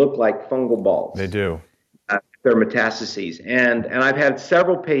 they look like fungal balls. They do. They're metastases, and I've had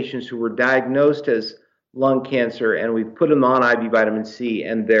several patients who were diagnosed as lung cancer, and we've put them on IV vitamin C,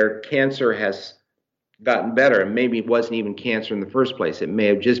 and their cancer has gotten better, and maybe it wasn't even cancer in the first place. It may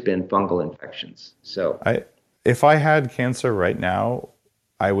have just been fungal infections. So, if I had cancer right now,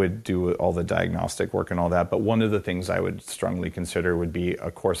 I would do all the diagnostic work and all that. But one of the things I would strongly consider would be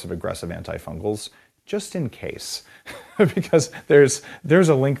a course of aggressive antifungals, just in case, because there's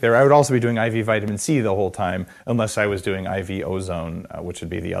a link there. I would also be doing IV vitamin C the whole time, unless I was doing IV ozone, which would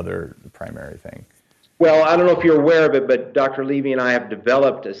be the other primary thing. Well, I don't know if you're aware of it, but Dr. Levy and I have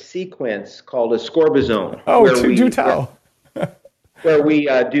developed a sequence called ascorbazone. Oh, do tell. Where we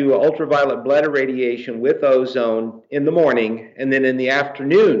do ultraviolet blood irradiation with ozone in the morning, and then in the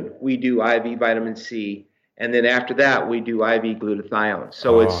afternoon we do IV vitamin C, and then after that we do IV glutathione.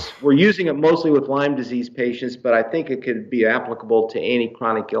 So we're using it mostly with Lyme disease patients, but I think it could be applicable to any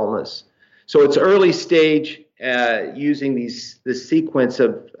chronic illness. So it's early stage using this sequence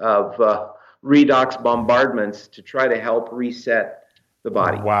of redox bombardments to try to help reset the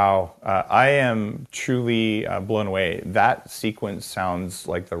body. Wow. I am truly blown away. That sequence sounds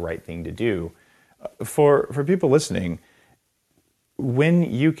like the right thing to do. For people listening, when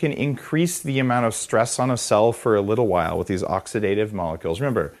you can increase the amount of stress on a cell for a little while with these oxidative molecules,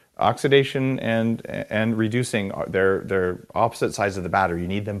 remember, oxidation and reducing, they're opposite sides of the battery. You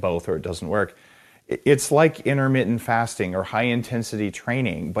need them both or it doesn't work. It's like intermittent fasting or high intensity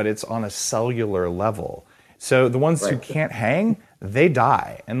training, but it's on a cellular level. So the ones who can't hang, they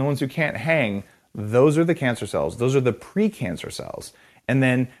die. And the ones who can't hang, those are the cancer cells. Those are the pre-cancer cells. And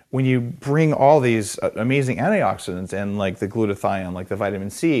then when you bring all these amazing antioxidants in, like the glutathione, like the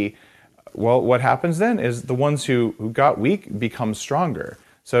vitamin C, well, what happens then is the ones who got weak become stronger.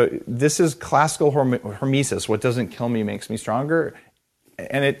 So this is classical hormesis. What doesn't kill me makes me stronger.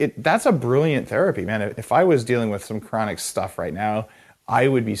 And that's a brilliant therapy, man. If I was dealing with some chronic stuff right now, I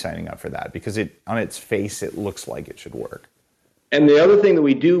would be signing up for that because on its face, it looks like it should work. And the other thing that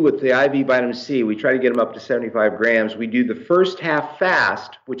we do with the IV vitamin C, we try to get them up to 75 grams. We do the first half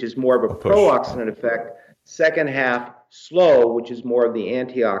fast, which is more of a pro-oxidant effect. Second half slow, which is more of the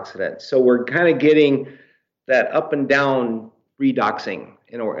antioxidant. So we're kind of getting that up and down redoxing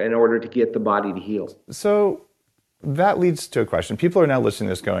in order to get the body to heal. So that leads to a question. People are now listening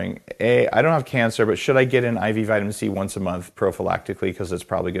to this going, I don't have cancer, but should I get an IV vitamin C once a month prophylactically because it's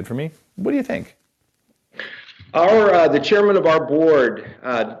probably good for me? What do you think? The chairman of our board,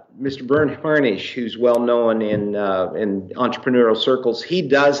 Mr. Bern Harnish, who's well known in entrepreneurial circles, he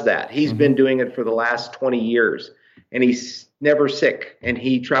does that. He's been doing it for the last 20 years, and he's never sick, and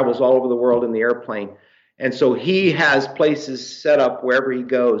he travels all over the world in the airplane. And so he has places set up wherever he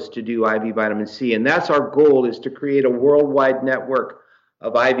goes to do IV vitamin C. And that's our goal, is to create a worldwide network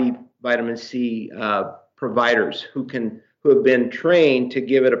of IV vitamin C providers who have been trained to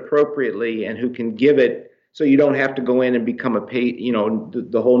give it appropriately and who can give it so you don't have to go in and become a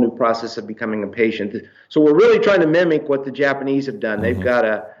the whole new process of becoming a patient. So we're really trying to mimic what the Japanese have done. They've got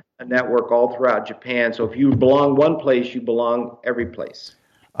a network all throughout Japan. So if you belong one place, you belong every place.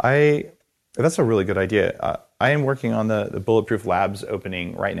 That's a really good idea. I am working on the Bulletproof Labs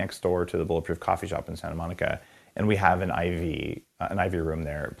opening right next door to the Bulletproof Coffee Shop in Santa Monica, and we have an IV room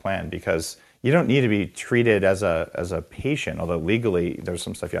there planned, because you don't need to be treated as a patient, although legally there's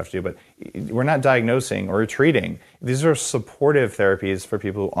some stuff you have to do, but we're not diagnosing or treating. These are supportive therapies for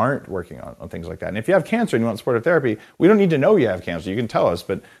people who aren't working on things like that. And if you have cancer and you want supportive therapy, we don't need to know you have cancer. You can tell us,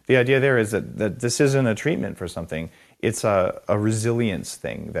 but the idea there is that this isn't a treatment for something. It's a resilience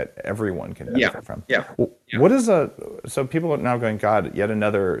thing that everyone can benefit from. Yeah. What is so people are now going, God, yet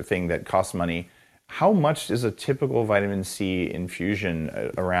another thing that costs money. How much is a typical vitamin C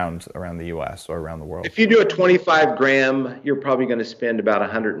infusion around the U.S. or around the world? If you do a 25 gram, you're probably going to spend about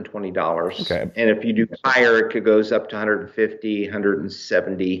 $120. Okay. And if you do higher, it goes up to 150,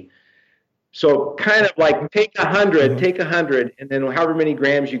 170. So kind of like take 100, and then however many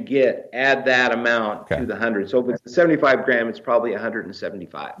grams you get, add that amount to the 100. So if it's a 75 gram, it's probably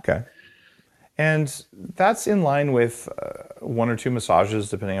 175. Okay. And that's in line with 1 or 2 massages,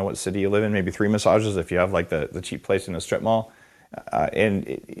 depending on what city you live in, maybe 3 massages if you have like the cheap place in a strip mall.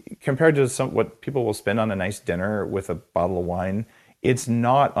 Compared to what people will spend on a nice dinner with a bottle of wine, it's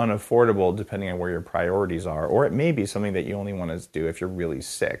not unaffordable depending on where your priorities are. Or it may be something that you only want to do if you're really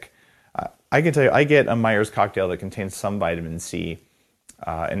sick. I can tell you, I get a Myers cocktail that contains some vitamin C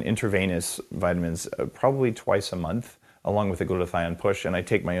and intravenous vitamins probably twice a month, along with a glutathione push, and I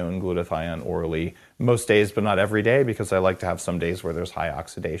take my own glutathione orally most days, but not every day, because I like to have some days where there's high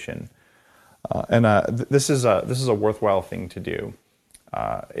oxidation. This is a worthwhile thing to do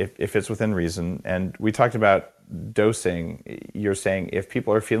if it's within reason. And we talked about dosing. You're saying if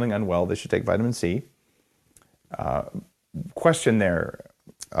people are feeling unwell, they should take vitamin C. Question there.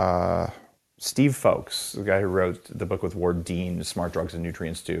 Steve Folks, the guy who wrote the book with Ward Dean, Smart Drugs and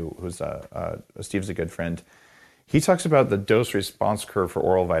Nutrients Too, Steve's a good friend. He talks about the dose response curve for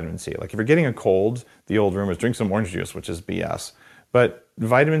oral vitamin C. Like if you're getting a cold, the old rumor is drink some orange juice, which is BS. But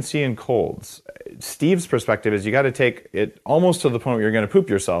vitamin C and colds, Steve's perspective is you got to take it almost to the point where you're going to poop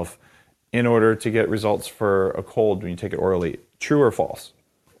yourself in order to get results for a cold when you take it orally. True or false?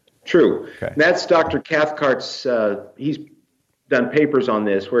 True. Okay. That's Dr. Cathcart's, he's done papers on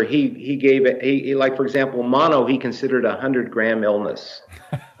this where he gave it, like for example, mono, he considered a 100-gram illness.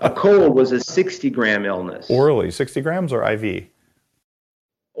 A cold was a 60-gram illness. Orally, 60 grams or IV?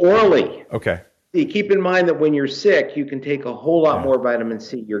 Orally. Okay. See, keep in mind that when you're sick, you can take a whole lot more vitamin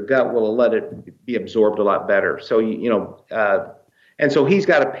C. Your gut will let it be absorbed a lot better. So, and so he's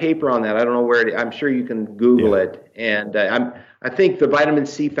got a paper on that. I don't know where it is. I'm sure you can Google it. And I think the Vitamin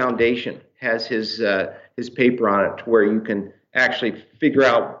C Foundation has his paper on it, to where you can actually figure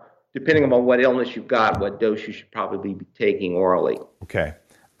out, depending on what illness you've got, what dose you should probably be taking orally. Okay.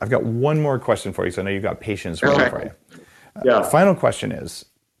 I've got one more question for you, so I know you've got patients waiting for you. Yeah. Final question is,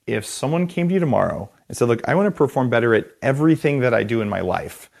 if someone came to you tomorrow and said, look, I want to perform better at everything that I do in my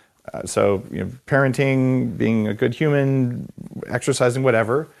life, parenting, being a good human, exercising,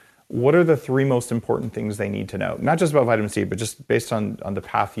 whatever, what are the 3 most important things they need to know? Not just about vitamin C, but just based on the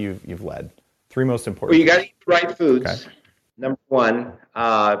path you've led. 3 most important. Well, you got to eat the right foods. Okay. Number 1,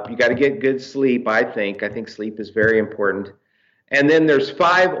 you got to get good sleep, I think. I think sleep is very important. And then there's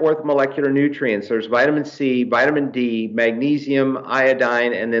 5 orthomolecular nutrients. There's vitamin C, vitamin D, magnesium,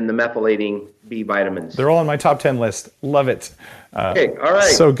 iodine, and then the methylating B vitamins. They're all on my top 10 list. Love it. Okay, all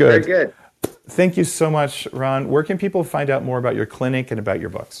right. So good. Very good. Thank you so much, Ron. Where can people find out more about your clinic and about your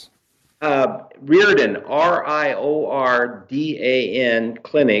books? Riordan, RIORDAN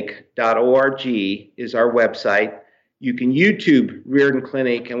clinic.org is our website. You can YouTube Riordan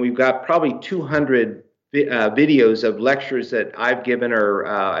Clinic, and we've got probably 200 videos of lectures that I've given or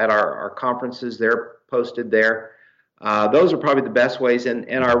at our conferences. They're posted there. Those are probably the best ways.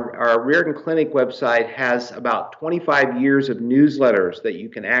 And our Riordan Clinic website has about 25 years of newsletters that you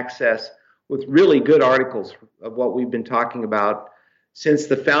can access with really good articles of what we've been talking about since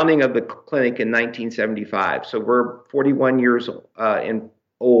the founding of the clinic in 1975. So we're 41 years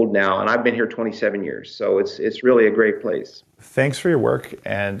old now, and I've been here 27 years. So it's really a great place. Thanks for your work.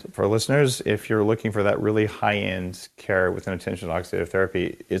 And for listeners, if you're looking for that really high-end care with an attention to oxidative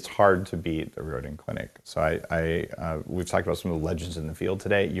therapy, it's hard to beat the Riordan Clinic. So we've talked about some of the legends in the field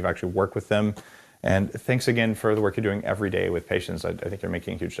today. You've actually worked with them. And thanks again for the work you're doing every day with patients. I think you're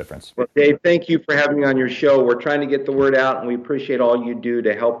making a huge difference. Well, Dave, thank you for having me on your show. We're trying to get the word out, and we appreciate all you do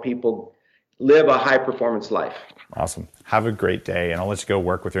to help people live a high-performance life. Awesome. Have a great day, and I'll let you go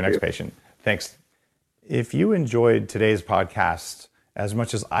work with your next patient. Thanks. If you enjoyed today's podcast as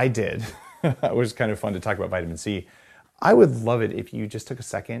much as I did, it was kind of fun to talk about vitamin C. I would love it if you just took a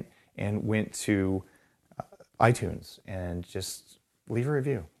second and went to iTunes and just leave a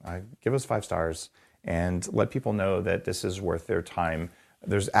review. Give us 5 stars and let people know that this is worth their time.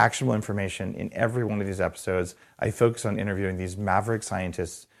 There's actionable information in every one of these episodes. I focus on interviewing these maverick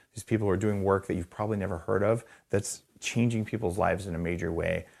scientists, these people who are doing work that you've probably never heard of that's changing people's lives in a major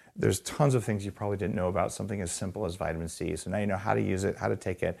way. There's tons of things you probably didn't know about something as simple as vitamin C. So now you know how to use it, how to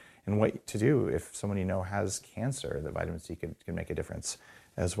take it, and what to do if someone you know has cancer, that vitamin C can make a difference,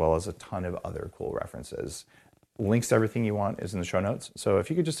 as well as a ton of other cool references. Links to everything you want is in the show notes. So if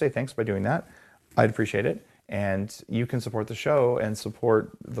you could just say thanks by doing that, I'd appreciate it. And you can support the show and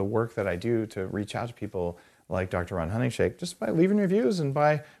support the work that I do to reach out to people like Dr. Ron Hunninghake just by leaving reviews and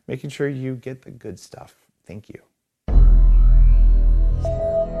by making sure you get the good stuff. Thank you.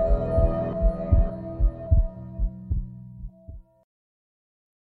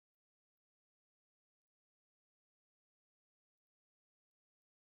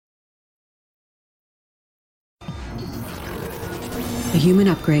 The Human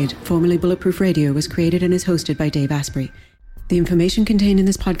Upgrade, formerly Bulletproof Radio, was created and is hosted by Dave Asprey. The information contained in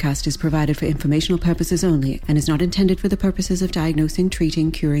this podcast is provided for informational purposes only and is not intended for the purposes of diagnosing,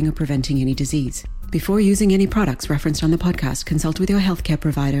 treating, curing, or preventing any disease. Before using any products referenced on the podcast, consult with your healthcare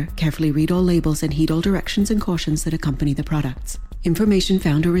provider, carefully read all labels, and heed all directions and cautions that accompany the products. Information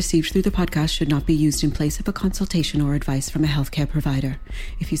found or received through the podcast should not be used in place of a consultation or advice from a healthcare provider.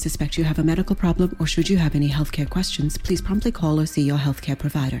 If you suspect you have a medical problem or should you have any healthcare questions, please promptly call or see your healthcare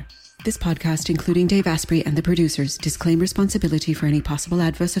provider. This podcast, including Dave Asprey and the producers, disclaim responsibility for any possible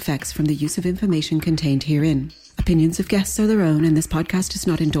adverse effects from the use of information contained herein. Opinions of guests are their own, and this podcast does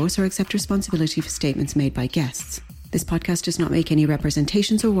not endorse or accept responsibility for statements made by guests. This podcast does not make any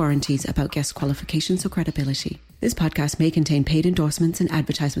representations or warranties about guest qualifications or credibility. This podcast may contain paid endorsements and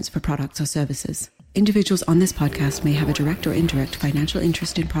advertisements for products or services. Individuals on this podcast may have a direct or indirect financial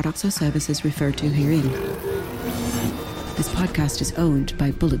interest in products or services referred to herein. This podcast is owned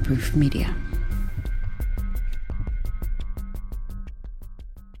by Bulletproof Media.